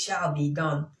place. It shall be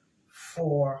done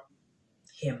for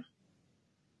him.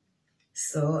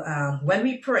 So when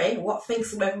we pray, what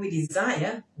things soever we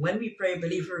desire, when we pray,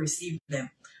 believe we receive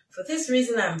them. For this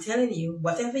reason, I'm telling you,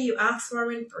 whatever you ask for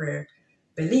in prayer,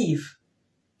 believe,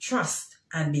 trust,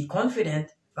 and be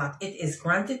confident that it is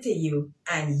granted to you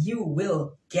and you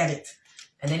will get it.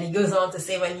 And then he goes on to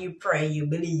say, when you pray, you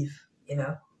believe, you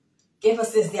know. Give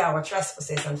us this day our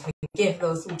trespasses and forgive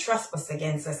those who trespass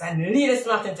against us, and lead us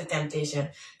not into temptation.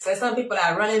 So some people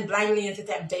are running blindly into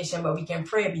temptation, but we can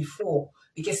pray before,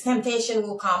 because temptation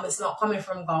will come. It's not coming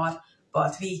from God,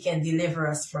 but he can deliver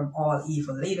us from all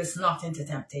evil. Lead us not into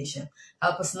temptation.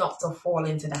 Help us not to fall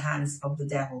into the hands of the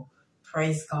devil.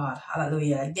 Praise God.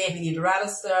 Hallelujah. David, you'd rather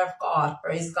serve God,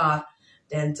 praise God,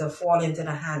 than to fall into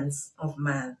the hands of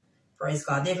man. Praise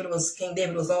God. King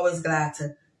David was always glad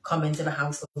to come into the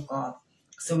house of God.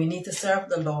 So we need to serve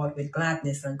the Lord with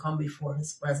gladness and come before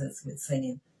his presence with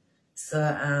singing.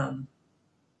 So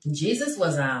Jesus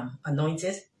was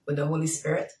anointed with the Holy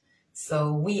Spirit.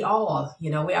 So we all,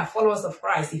 you know, we are followers of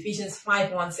Christ. Ephesians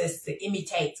 5:1 says to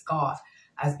imitate God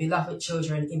as beloved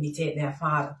children imitate their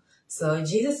Father. So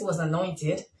Jesus was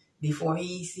anointed before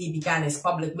he began his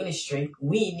public ministry.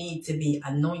 We need to be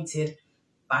anointed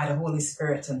by the Holy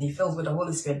Spirit and be filled with the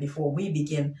Holy Spirit before we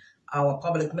begin our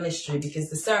public ministry, because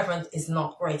the servant is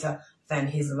not greater than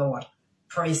his Lord.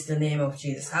 Praise the name of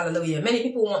Jesus. Hallelujah. Many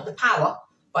people want the power,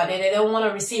 but they don't want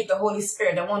to receive the Holy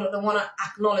Spirit. They want to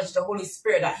acknowledge the Holy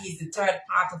Spirit, that he's the third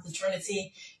part of the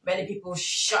Trinity. Many people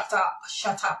shut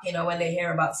up, you know, when they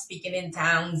hear about speaking in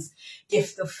tongues,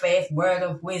 gift of faith, word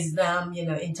of wisdom, you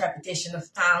know, interpretation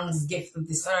of tongues, gift of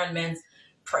discernment.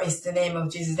 Praise the name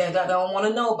of Jesus. They don't want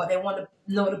to know, but they want to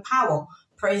know the power.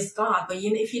 Praise God. But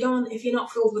if you're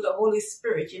not filled with the Holy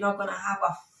Spirit, you're not going to have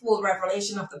a full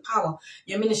revelation of the power.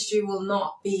 Your ministry will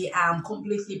not be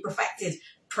completely perfected.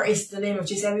 Praise the name of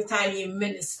Jesus. Every time you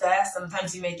minister,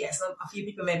 sometimes you may get a few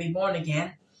people may be born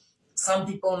again. Some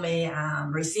people may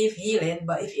receive healing,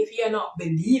 but if you're not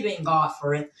believing God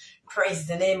for it, praise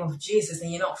the name of Jesus,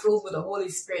 and you're not filled with the Holy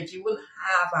Spirit, you wouldn't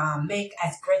have make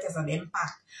as great as an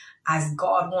impact as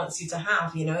God wants you to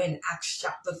have, you know, in Acts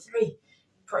chapter 3.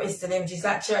 Praise the name of Jesus.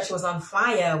 That church was on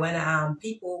fire when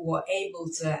people were able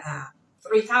to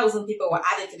 3,000 people were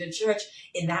added to the church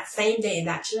in that same day, in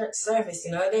that church service.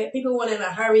 You know, people were in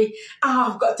a hurry.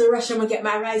 Oh, I've got to rush home and get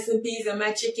my rice and peas and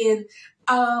my chicken.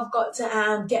 Oh, I've got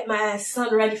to get my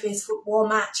son ready for his football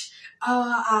match.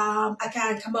 Oh, I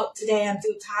can't come up today. I'm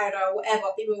too tired or whatever.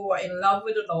 People were in love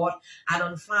with the Lord and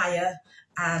on fire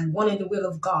and wanting the will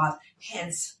of God.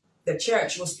 Hence, the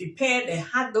church was prepared. They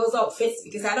had those outfits,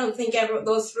 because I don't think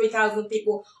those 3,000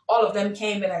 people, all of them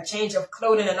came with a change of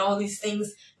clothing and all these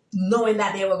things, knowing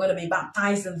that they were going to be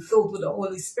baptized and filled with the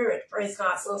Holy Spirit. Praise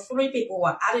God. So 3 people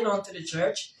were added on to the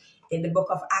church in the book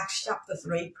of Acts chapter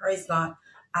 3. Praise God.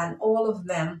 And all of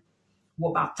them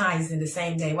were baptized in the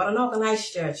same day. What an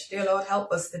organized church. Dear Lord,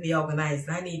 help us to be organized.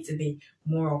 I need to be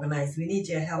more organized. We need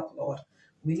your help, Lord.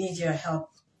 We need your help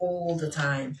all the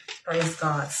time. Praise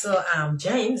God. So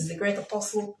James, the great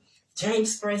apostle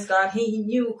James, praise God, he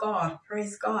knew God,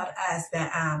 praise God, as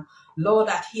the Lord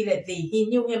that healed thee. He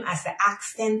knew him as the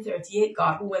Acts 10:38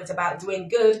 God, who went about doing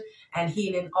good and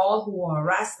healing all who were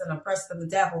harassed and oppressed of the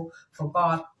devil, for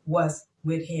God was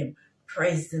with him.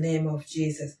 Praise the name of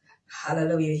Jesus.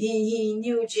 Hallelujah. He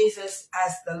knew Jesus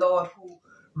as the Lord who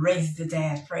raised the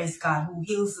dead. Praise God, who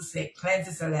heals the sick,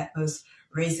 cleanses the lepers,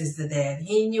 raises the dead.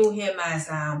 He knew him as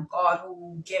God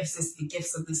who gives us the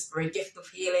gifts of the Spirit, gift of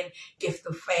healing, gift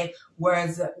of faith,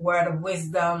 word of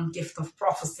wisdom, gift of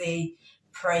prophecy.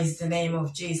 Praise the name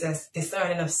of Jesus,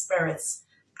 discerning of spirits,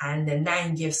 and the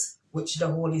 9 gifts which the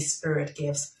Holy Spirit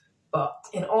gives. But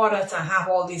in order to have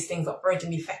all these things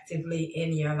operating effectively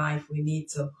in your life, we need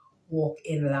to walk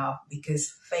in love,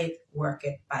 because faith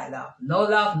worketh by love. No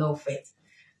love, no faith.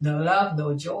 No love,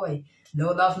 no joy.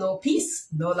 No love, no peace.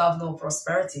 No love, no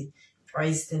prosperity.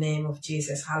 Praise the name of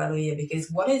Jesus. Hallelujah.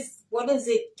 Because what does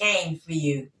it gain for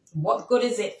you? What good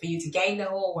is it for you to gain the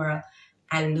whole world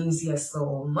and lose your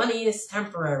soul? Money is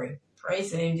temporary.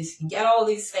 Praise the name. You can get all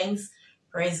these things.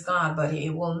 Praise God. But it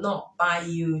will not buy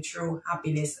you true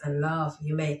happiness and love.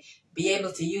 You may be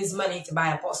able to use money to buy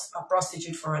a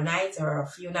prostitute for a night or a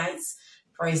few nights.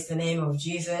 Praise the name of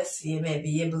Jesus. You may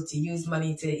be able to use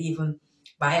money to even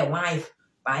buy a wife,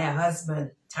 buy a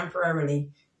husband temporarily,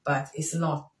 but it's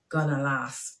not gonna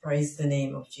last. Praise the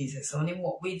name of Jesus. Only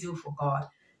what we do for God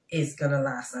is gonna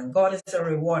last. And God is a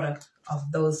rewarder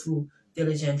of those who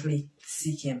diligently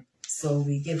seek him. So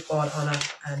we give God honor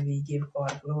and we give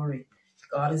God glory.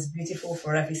 God is beautiful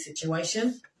for every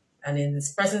situation, and in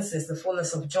his presence is the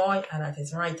fullness of joy, and at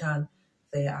his right hand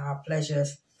there are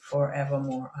pleasures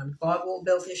forevermore. And God will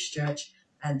build his church,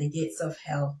 and the gates of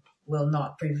hell will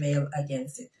not prevail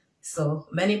against it. So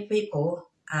many people,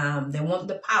 they want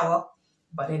the power,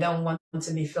 but they don't want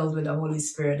to be filled with the Holy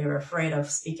Spirit. They're afraid of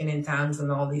speaking in tongues and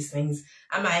all these things.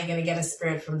 Am I going to get a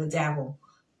spirit from the devil?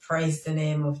 Praise the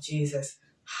name of Jesus.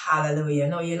 Hallelujah.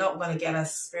 No, you're not going to get a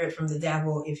spirit from the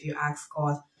devil if you ask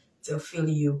God to fill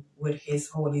you with his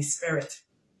Holy Spirit.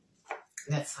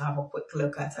 Let's have a quick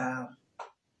look at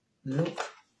Luke.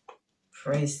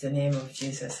 Praise the name of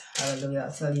Jesus. Hallelujah.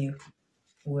 I'll tell you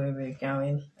where we're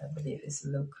going. I believe it's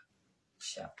Luke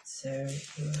chapter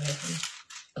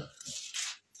 11.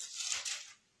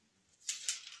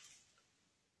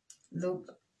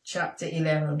 Luke chapter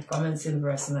 11, comments in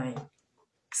verse 9.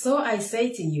 So I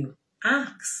say to you,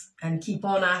 ask and keep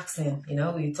on asking. You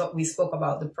know, we spoke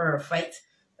about the prayer of faith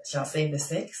that shall save the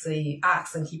sick. So you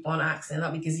ask and keep on asking,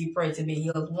 not because you prayed to be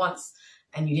healed once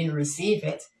and you didn't receive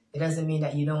it. It doesn't mean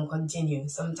that you don't continue.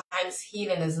 Sometimes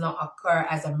healing does not occur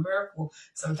as a miracle.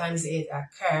 Sometimes it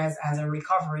occurs as a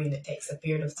recovery, and it takes a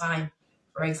period of time.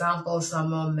 For example,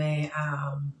 someone may,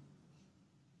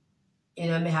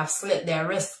 may have slit their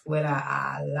wrist with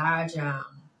a large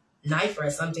knife or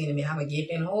something. They may have a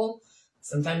gaping hole.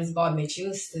 Sometimes God may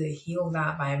choose to heal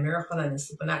that by a miracle, and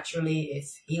supernaturally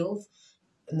it's healed,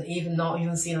 and not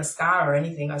even seeing a scar or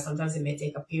anything. Or sometimes it may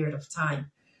take a period of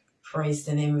time. Praise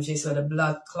the name of Jesus. So the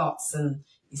blood clots and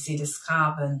you see the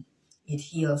scab and it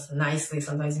heals nicely.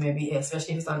 Sometimes it may be,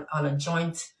 especially if it's on a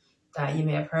joint that you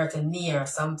may have hurt a knee or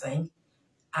something.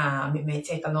 It may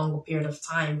take a longer period of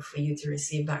time for you to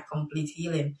receive that complete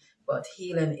healing. But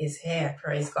healing is here.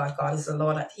 Praise God. God is the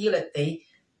Lord that healeth thee.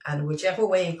 And whichever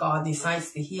way God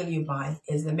decides to heal you by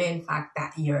is the main fact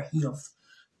that you're healed.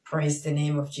 Praise the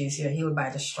name of Jesus. You're healed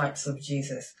by the stripes of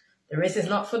Jesus. The race is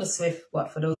not for the swift,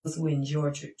 but for those who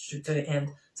endure to the end.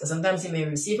 So sometimes you may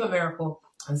receive a miracle,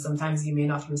 and sometimes you may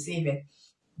not receive it.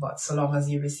 But so long as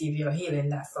you receive your healing,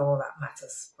 that's all that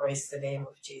matters. Praise the name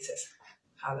of Jesus.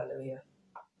 Hallelujah.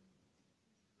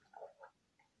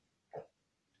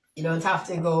 You don't have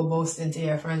to go boasting to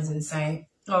your friends and say,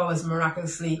 oh, I was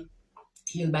miraculously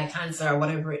healed by cancer or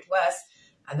whatever it was.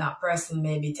 And that person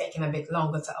may be taking a bit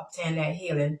longer to obtain their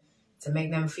healing, to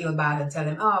make them feel bad and tell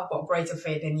them, oh, I've got greater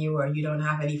faith than you, or you don't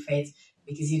have any faith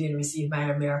because you didn't receive by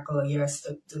a miracle, you're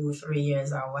stuck 2 or 3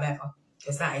 years or whatever.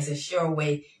 Because that is a sure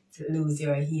way to lose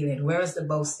your healing. Where is the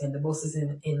boasting? The boast is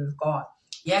in God.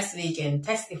 Yes, we can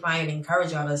testify and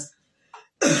encourage others,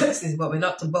 but we're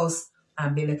not to boast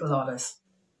and belittle others.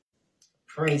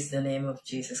 Praise the name of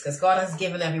Jesus. Because God has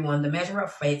given everyone the measure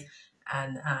of faith,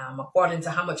 and according to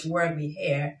how much word we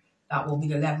hear, that will be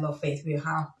the level of faith we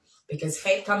have. Because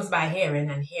faith comes by hearing,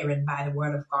 and hearing by the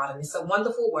word of God. And it's a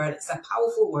wonderful word. It's a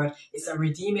powerful word. It's a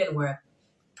redeeming word.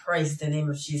 Praise the name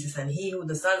of Jesus. And he who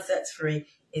the Son sets free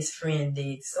is free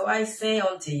indeed. So I say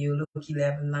unto you, Luke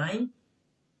 11:9,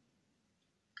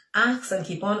 ask and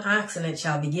keep on asking, it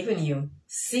shall be given you.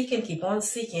 Seek and keep on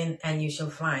seeking, and you shall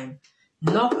find.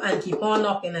 Knock and keep on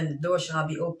knocking, and the door shall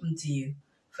be opened to you.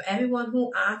 For everyone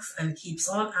who asks and keeps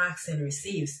on asking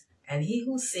receives. And he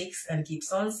who seeks and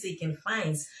keeps on seeking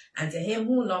finds, and to him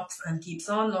who knocks and keeps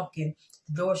on knocking,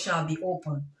 the door shall be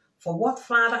open. For what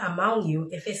father among you,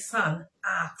 if his son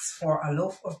asks for a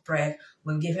loaf of bread,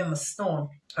 will give him a stone?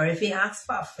 Or if he asks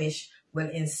for a fish, will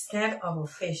instead of a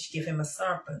fish give him a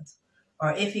serpent?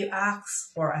 Or if you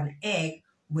ask for an egg,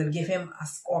 we'll give him a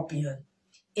scorpion.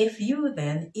 If you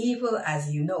then, evil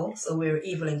as you know, so we're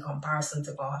evil in comparison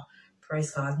to God,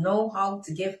 praise God, know how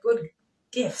to give good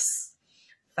gifts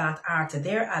that are to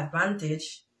their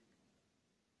advantage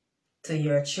to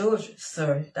your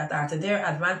children, that are to their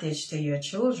advantage to your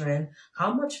children,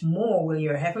 how much more will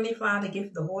your Heavenly Father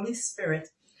give the Holy Spirit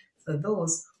to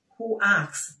those who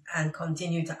ask and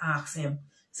continue to ask him?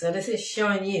 So this is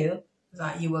showing you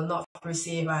that you will not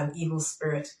receive an evil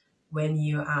spirit when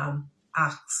you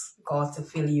ask God to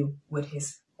fill you with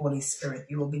his Holy Spirit.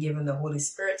 You will be given the Holy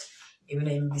Spirit. Even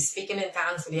though you will be speaking in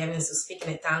tongues, for the evidence of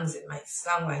speaking in tongues, it might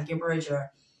sound like gibberish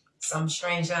or some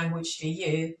strange language to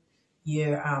you.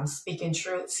 You're speaking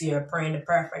truths, you're praying the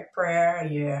perfect prayer,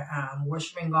 you're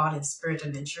worshiping God in spirit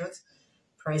and in truth,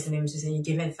 praising him, and you're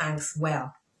giving thanks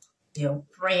well. You're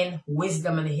praying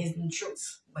wisdom and hidden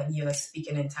truths when you're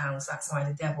speaking in tongues. That's why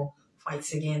the devil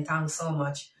fights against tongues so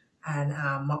much and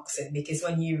mocks it. Because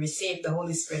when you receive the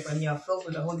Holy Spirit, when you're filled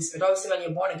with the Holy Spirit, obviously when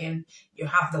you're born again, you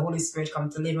have the Holy Spirit come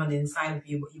to live on the inside of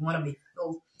you, but you want to be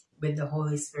filled with the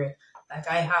Holy Spirit. Like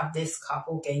I have this cup,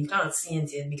 okay, you can't see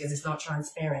into it because it's not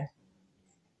transparent.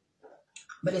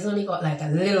 But it's only got like a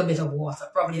little bit of water,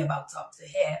 probably about up to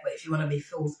here. But if you want to be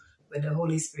filled with the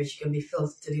Holy Spirit, you can be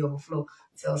filled to the overflow,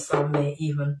 till some may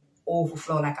even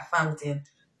overflow like a fountain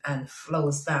and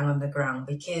flows down on the ground.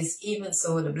 Because even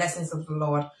so, the blessings of the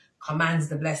Lord commands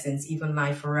the blessings, even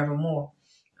life forevermore.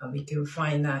 And we can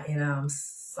find that in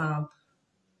Psalm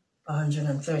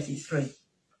 133.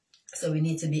 So we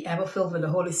need to be ever filled with the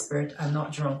Holy Spirit and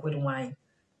not drunk with wine.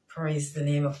 Praise the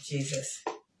name of Jesus.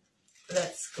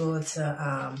 Let's go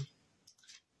to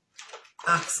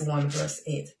Acts 1 verse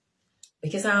 8.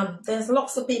 Because there's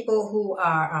lots of people who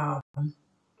are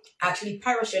actually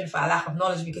perishing for a lack of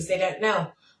knowledge because they don't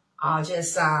know. I'll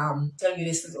just tell you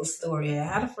this little story. I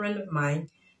had a friend of mine,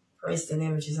 praise the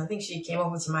name of Jesus. I think she came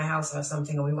over to my house or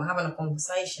something and we were having a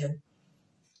conversation.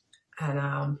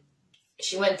 And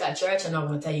she went to a church. I'm not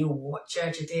going to tell you what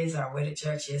church it is or where the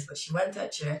church is, but she went to a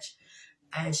church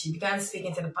and she began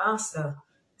speaking to the pastor.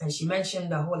 And she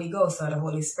mentioned the Holy Ghost or the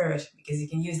Holy Spirit because you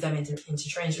can use them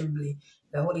interchangeably.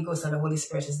 The Holy Ghost and the Holy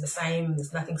Spirit is the same.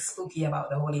 There's nothing spooky about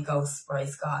the Holy Ghost.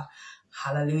 Praise God.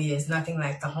 Hallelujah. It's nothing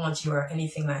like to haunt you or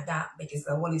anything like that because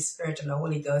the Holy Spirit and the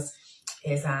Holy Ghost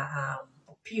is a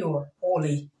pure,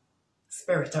 holy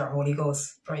Spirit or Holy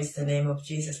Ghost. Praise the name of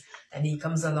Jesus. And he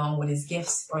comes along with his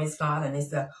gifts. Praise God. And it's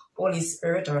the Holy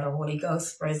Spirit or the Holy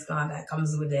Ghost. Praise God. That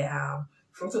comes with the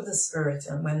fruit of the Spirit.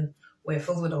 And when we're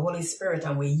filled with the Holy Spirit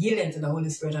and we yield into the Holy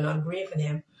Spirit and not grieving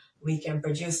him, we can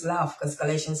produce love because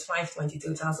Galatians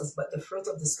 5:22 tells us, but the fruit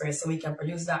of the Spirit, so we can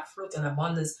produce that fruit in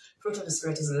abundance. Fruit of the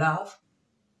Spirit is love,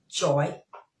 joy,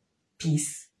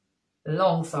 peace,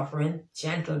 long-suffering,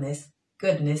 gentleness,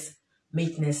 goodness,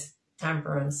 meekness,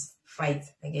 temperance,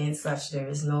 faith. Against such there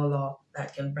is no law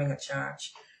that can bring a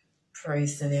charge.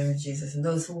 Praise the name of Jesus. And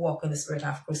those who walk in the Spirit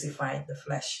have crucified the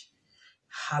flesh.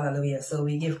 Hallelujah. So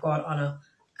we give God honor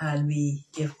and we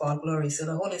give God glory. So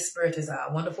the Holy Spirit is a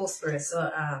wonderful spirit.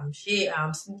 So she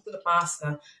spoke to the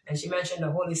pastor and she mentioned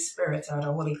the Holy Spirit or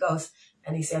the Holy Ghost.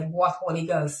 And he said, what Holy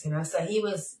Ghost? You know, so he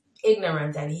was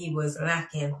ignorant and he was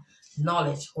lacking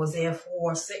knowledge. Hosea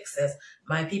 4:6 says,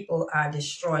 my people are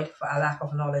destroyed for a lack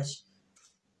of knowledge.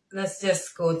 Let's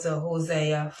just go to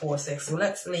Hosea 4:6. So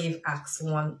let's leave Acts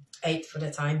 1:8 for the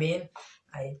time being.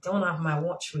 I don't have my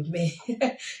watch with me,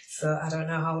 so I don't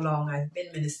know how long I've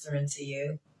been ministering to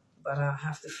you, but I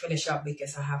have to finish up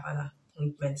because I have an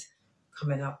appointment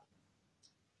coming up.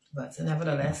 But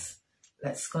nevertheless,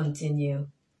 let's continue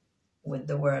with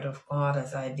the word of God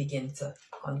as I begin to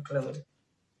conclude.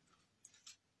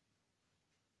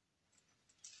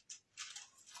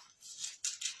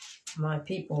 My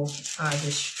people are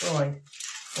destroyed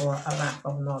for a lack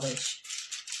of knowledge.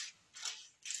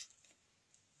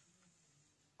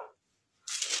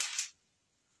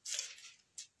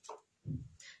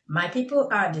 My people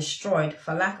are destroyed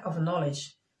for lack of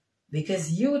knowledge.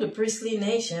 Because you, the priestly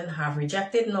nation, have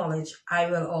rejected knowledge, I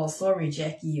will also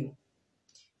reject you.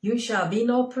 You shall be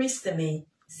no priest to me,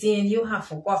 seeing you have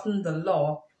forgotten the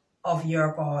law of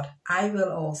your God. I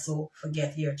will also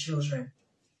forget your children.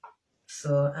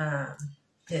 So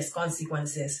there's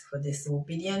consequences for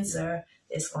disobedience, or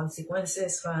there's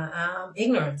consequences for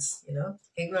ignorance. You know,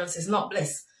 ignorance is not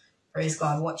bliss. Praise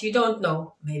God. What you don't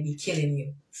know may be killing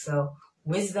you. So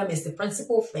wisdom is the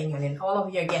principal thing, and in all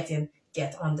of your getting,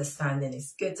 get understanding.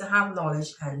 It's good to have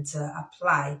knowledge and to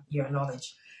apply your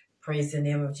knowledge. Praise the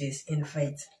name of Jesus in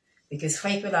faith. Because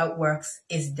faith without works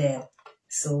is dead.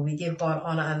 So we give God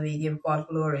honor and we give God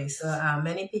glory. So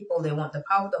many people, they want the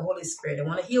power of the Holy Spirit. They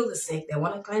want to heal the sick. They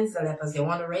want to cleanse the lepers. They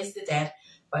want to raise the dead,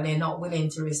 but they're not willing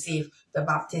to receive the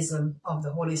baptism of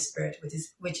the Holy Spirit,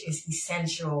 which is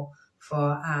essential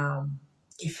for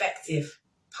effective,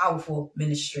 powerful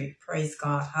ministry. Praise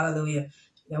God. Hallelujah.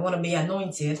 They want to be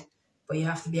anointed, but you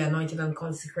have to be anointed and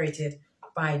consecrated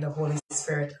by the Holy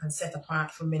Spirit and set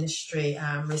apart for ministry.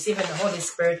 Receiving the Holy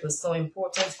Spirit was so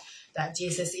important that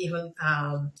Jesus even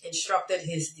instructed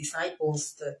his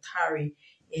disciples to tarry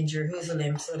in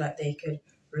Jerusalem so that they could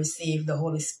receive the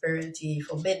Holy Spirit. He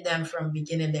forbid them from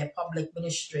beginning their public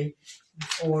ministry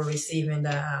before receiving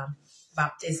the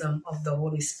baptism of the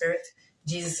Holy Spirit.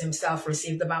 Jesus himself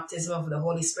received the baptism of the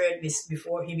Holy Spirit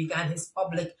before he began his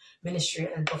public ministry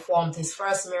and performed his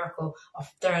first miracle of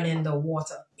turning the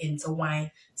water into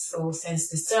wine. So since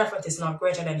the servant is not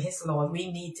greater than his Lord,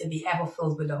 we need to be ever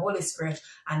filled with the Holy Spirit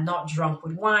and not drunk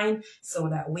with wine so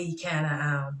that we can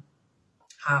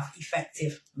have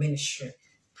effective ministry.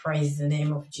 Praise the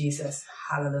name of Jesus.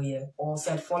 Hallelujah. Paul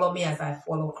said, follow me as I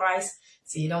follow Christ.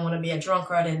 So you don't want to be a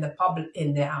drunkard in the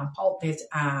pulpit,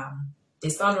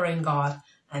 dishonoring God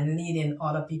and leading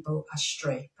other people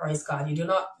astray. Praise God. You do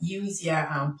not use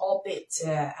your pulpit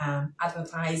to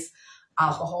advertise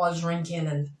alcohol drinking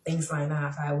and things like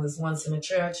that. I was once in a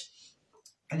church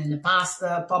and then the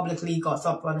pastor publicly got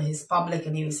up on his public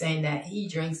and he was saying that he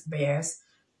drinks beers,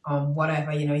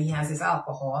 whatever, you know, he has his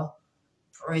alcohol.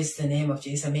 Praise the name of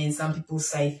Jesus. I mean, some people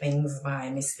say things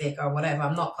by mistake or whatever.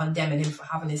 I'm not condemning him for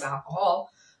having his alcohol,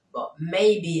 but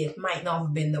maybe it might not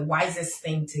have been the wisest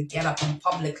thing to get up and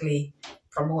publicly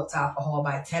promote alcohol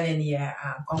by telling your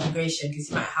congregation, because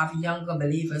you might have younger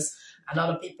believers and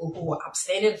other people who are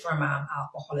abstaining from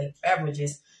alcoholic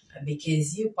beverages. And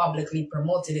because you publicly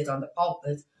promoted it on the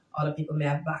pulpit, other people may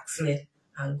have backslid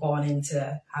and gone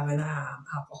into having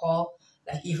alcohol.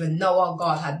 Like even Noah,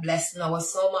 God had blessed Noah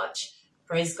so much,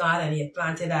 praise God, and he had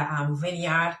planted a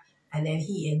vineyard, and then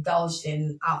he indulged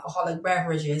in alcoholic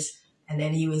beverages. And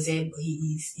then he was able,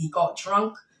 he got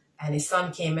drunk and his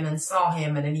son came in and saw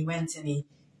him. And then he went and he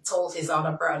told his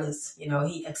other brothers, you know,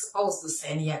 he exposed the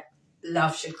sin, yet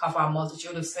love should cover a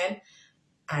multitude of sin.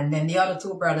 And then the other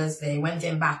two brothers, they went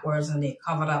in backwards and they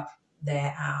covered up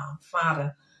their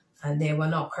father. And they were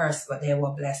not cursed, but they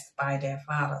were blessed by their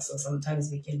father. So sometimes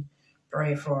we can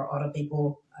pray for other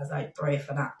people, as I pray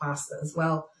for that pastor as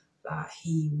well, that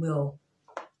he will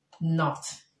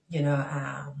not, you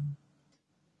know,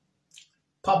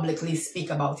 publicly speak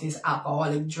about his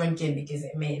alcoholic drinking, because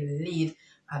it may lead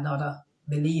another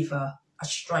believer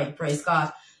astray. Praise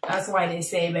God. That's why they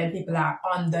say when people are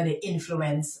under the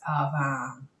influence of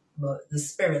the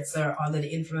spirits or under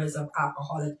the influence of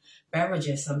alcoholic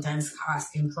beverages, sometimes cars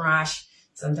can crash.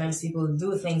 Sometimes people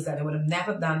do things that they would have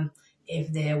never done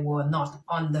if they were not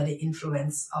under the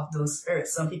influence of those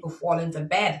spirits. Some people fall into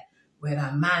bed with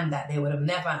a man that they would have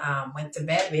never went to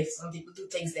bed with. Some people do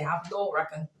things they have no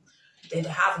record. They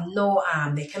have no,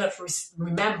 they cannot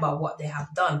remember what they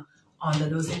have done under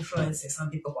those influences. Some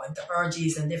people go into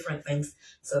orgies and different things.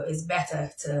 So it's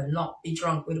better to not be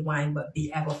drunk with wine, but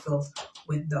be ever filled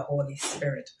with the Holy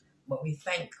Spirit. But we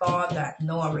thank God that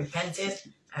Noah repented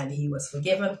and he was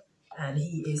forgiven, and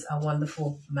he is a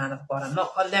wonderful man of God. I'm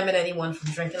not condemning anyone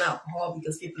from drinking alcohol,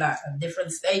 because people are at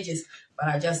different stages, but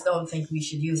I just don't think we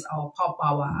should use our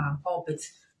pulpit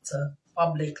to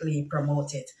publicly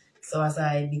promote it. So as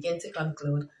I begin to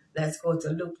conclude, let's go to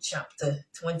Luke chapter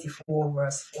 24,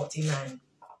 verse 49.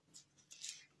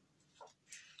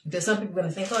 Because some people are going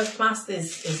to think, oh, if pastor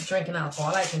is drinking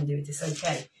alcohol, I can do it. It's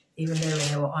okay. Even though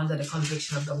they were under the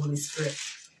conviction of the Holy Spirit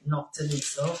not to do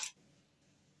so.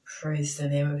 Praise the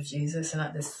name of Jesus. And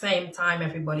at the same time,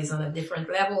 everybody's on a different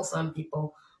level. Some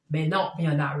people may not be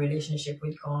on that relationship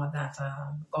with God, that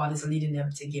God is leading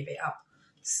them to give it up.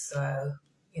 So,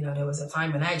 you know, there was a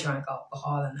time when I drank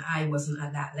alcohol and I wasn't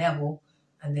at that level.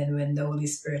 And then when the Holy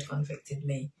Spirit convicted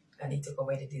me and he took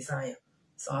away the desire.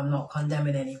 So I'm not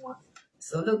condemning anyone.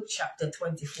 So Luke chapter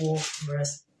 24,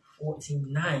 verse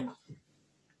 49.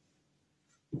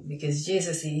 Because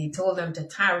Jesus, he told them to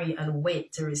tarry and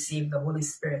wait to receive the Holy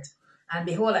Spirit. And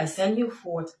behold, I send you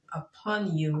forth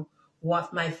upon you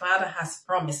what my Father has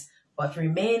promised, but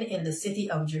remain in the city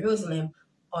of Jerusalem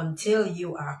until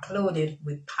you are clothed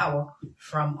with power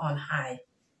from on high.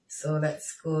 So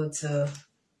let's go to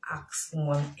Acts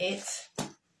 1:8.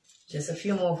 Just a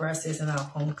few more verses and I'll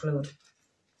conclude.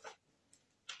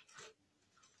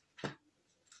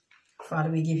 Father,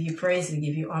 we give you praise, we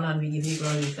give you honor, and we give you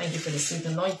glory. Thank you for the sweet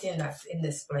anointing that's in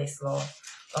this place, Lord.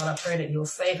 Lord, I pray that you'll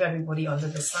save everybody under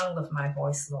the sound of my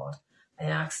voice, Lord. I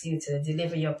ask you to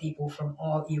deliver your people from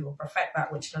all evil, perfect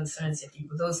that which concerns your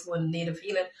people. Those who are in need of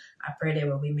healing, I pray they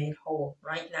will be made whole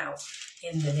right now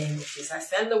in the name of Jesus. I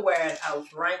send the word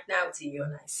out right now to you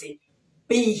and I say,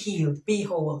 be healed, be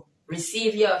whole,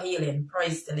 receive your healing.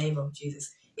 Praise the name of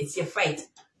Jesus. It's your faith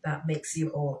that makes you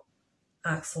whole.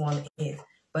 Acts 1:8.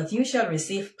 But you shall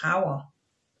receive power,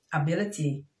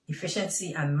 ability,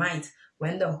 efficiency, and might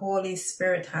when the Holy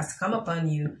Spirit has come upon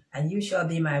you, and you shall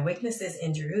be my witnesses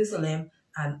in Jerusalem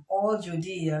and all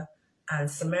Judea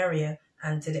and Samaria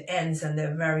and to the ends and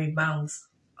the very bounds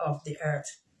of the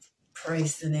earth.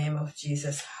 Praise the name of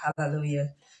Jesus.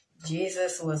 Hallelujah.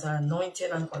 Jesus was anointed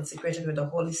and consecrated with the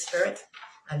Holy Spirit,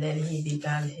 and then he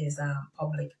began his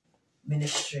public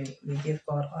ministry. We give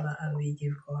God honor and we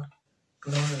give God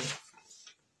glory.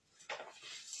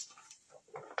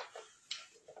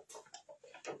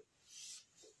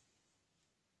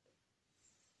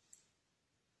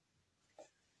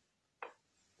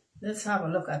 Let's have a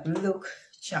look at Luke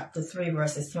chapter 3,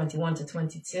 verses 21 to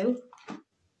 22.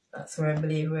 That's where I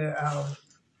believe we're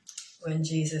when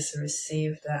Jesus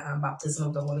received the baptism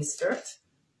of the Holy Spirit.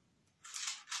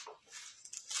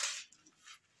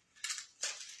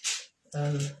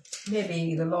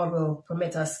 Maybe the Lord will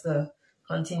permit us to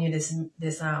continue this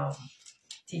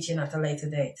teaching at a later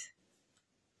date.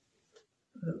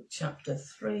 Luke chapter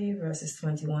 3, verses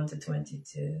 21 to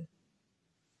 22.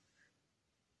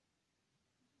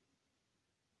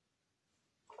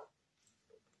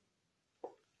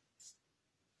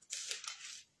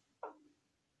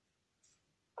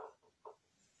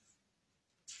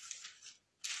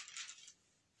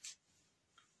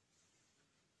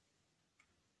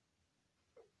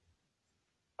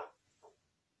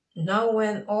 Now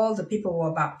when all the people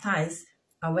were baptized,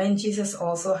 and when Jesus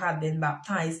also had been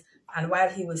baptized, and while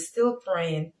he was still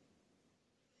praying,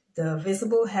 the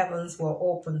visible heavens were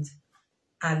opened,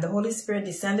 and the Holy Spirit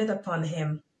descended upon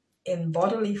him in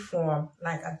bodily form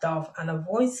like a dove, and a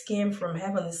voice came from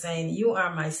heaven saying, You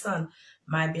are my Son,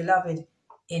 my beloved.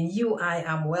 In you I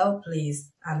am well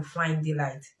pleased and find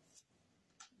delight.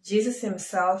 Jesus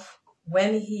himself,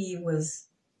 when he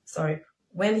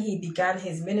began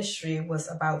his ministry, was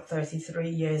about 33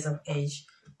 years of age.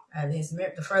 And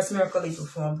the first miracle he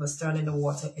performed was turning the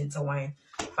water into wine.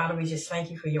 Father, we just thank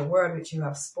you for your word, which you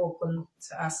have spoken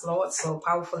to us, Lord, so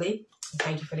powerfully. We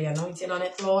thank you for the anointing on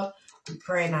it, Lord. We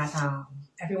pray that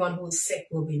everyone who is sick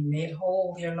will be made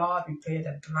whole, dear Lord. We pray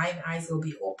that blind eyes will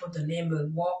be opened, the lame will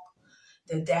walk,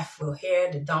 the deaf will hear,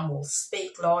 the dumb will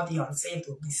speak, Lord. The unsaved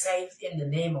will be saved in the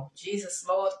name of Jesus,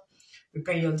 Lord. We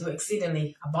pray you'll do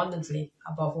exceedingly, abundantly,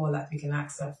 above all that we can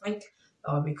ask or think.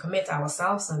 Lord, we commit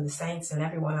ourselves and the saints and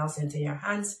everyone else into your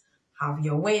hands. Have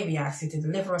your way. We ask you to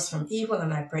deliver us from evil,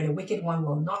 and I pray the wicked one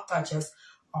will not touch us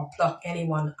or pluck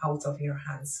anyone out of your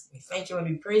hands. We thank you and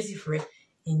we praise you for it.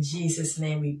 In Jesus'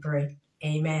 name we pray.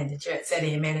 Amen. The church said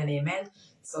amen and amen.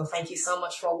 So thank you so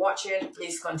much for watching.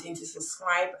 Please continue to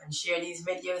subscribe and share these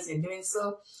videos. In doing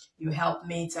so, you help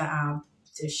me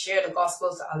to share the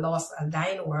gospel to a lost and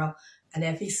dying world. And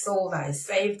every soul that is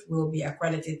saved will be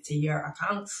accredited to your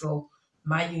account. So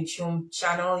my YouTube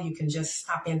channel, you can just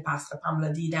tap in Pastor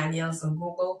Pamela D. Daniels on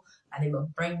Google, and it will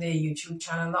bring the YouTube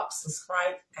channel up.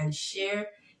 Subscribe and share.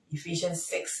 Ephesians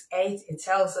 6:8, it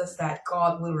tells us that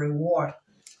God will reward.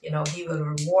 You know, he will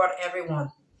reward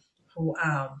everyone who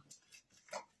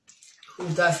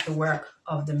does the work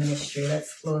of the ministry.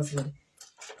 Let's close with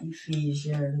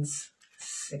Ephesians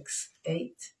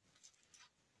 6:8.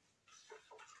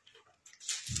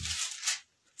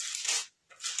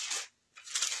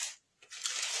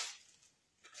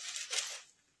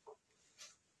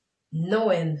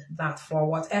 Knowing that for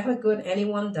whatever good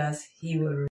anyone does, he will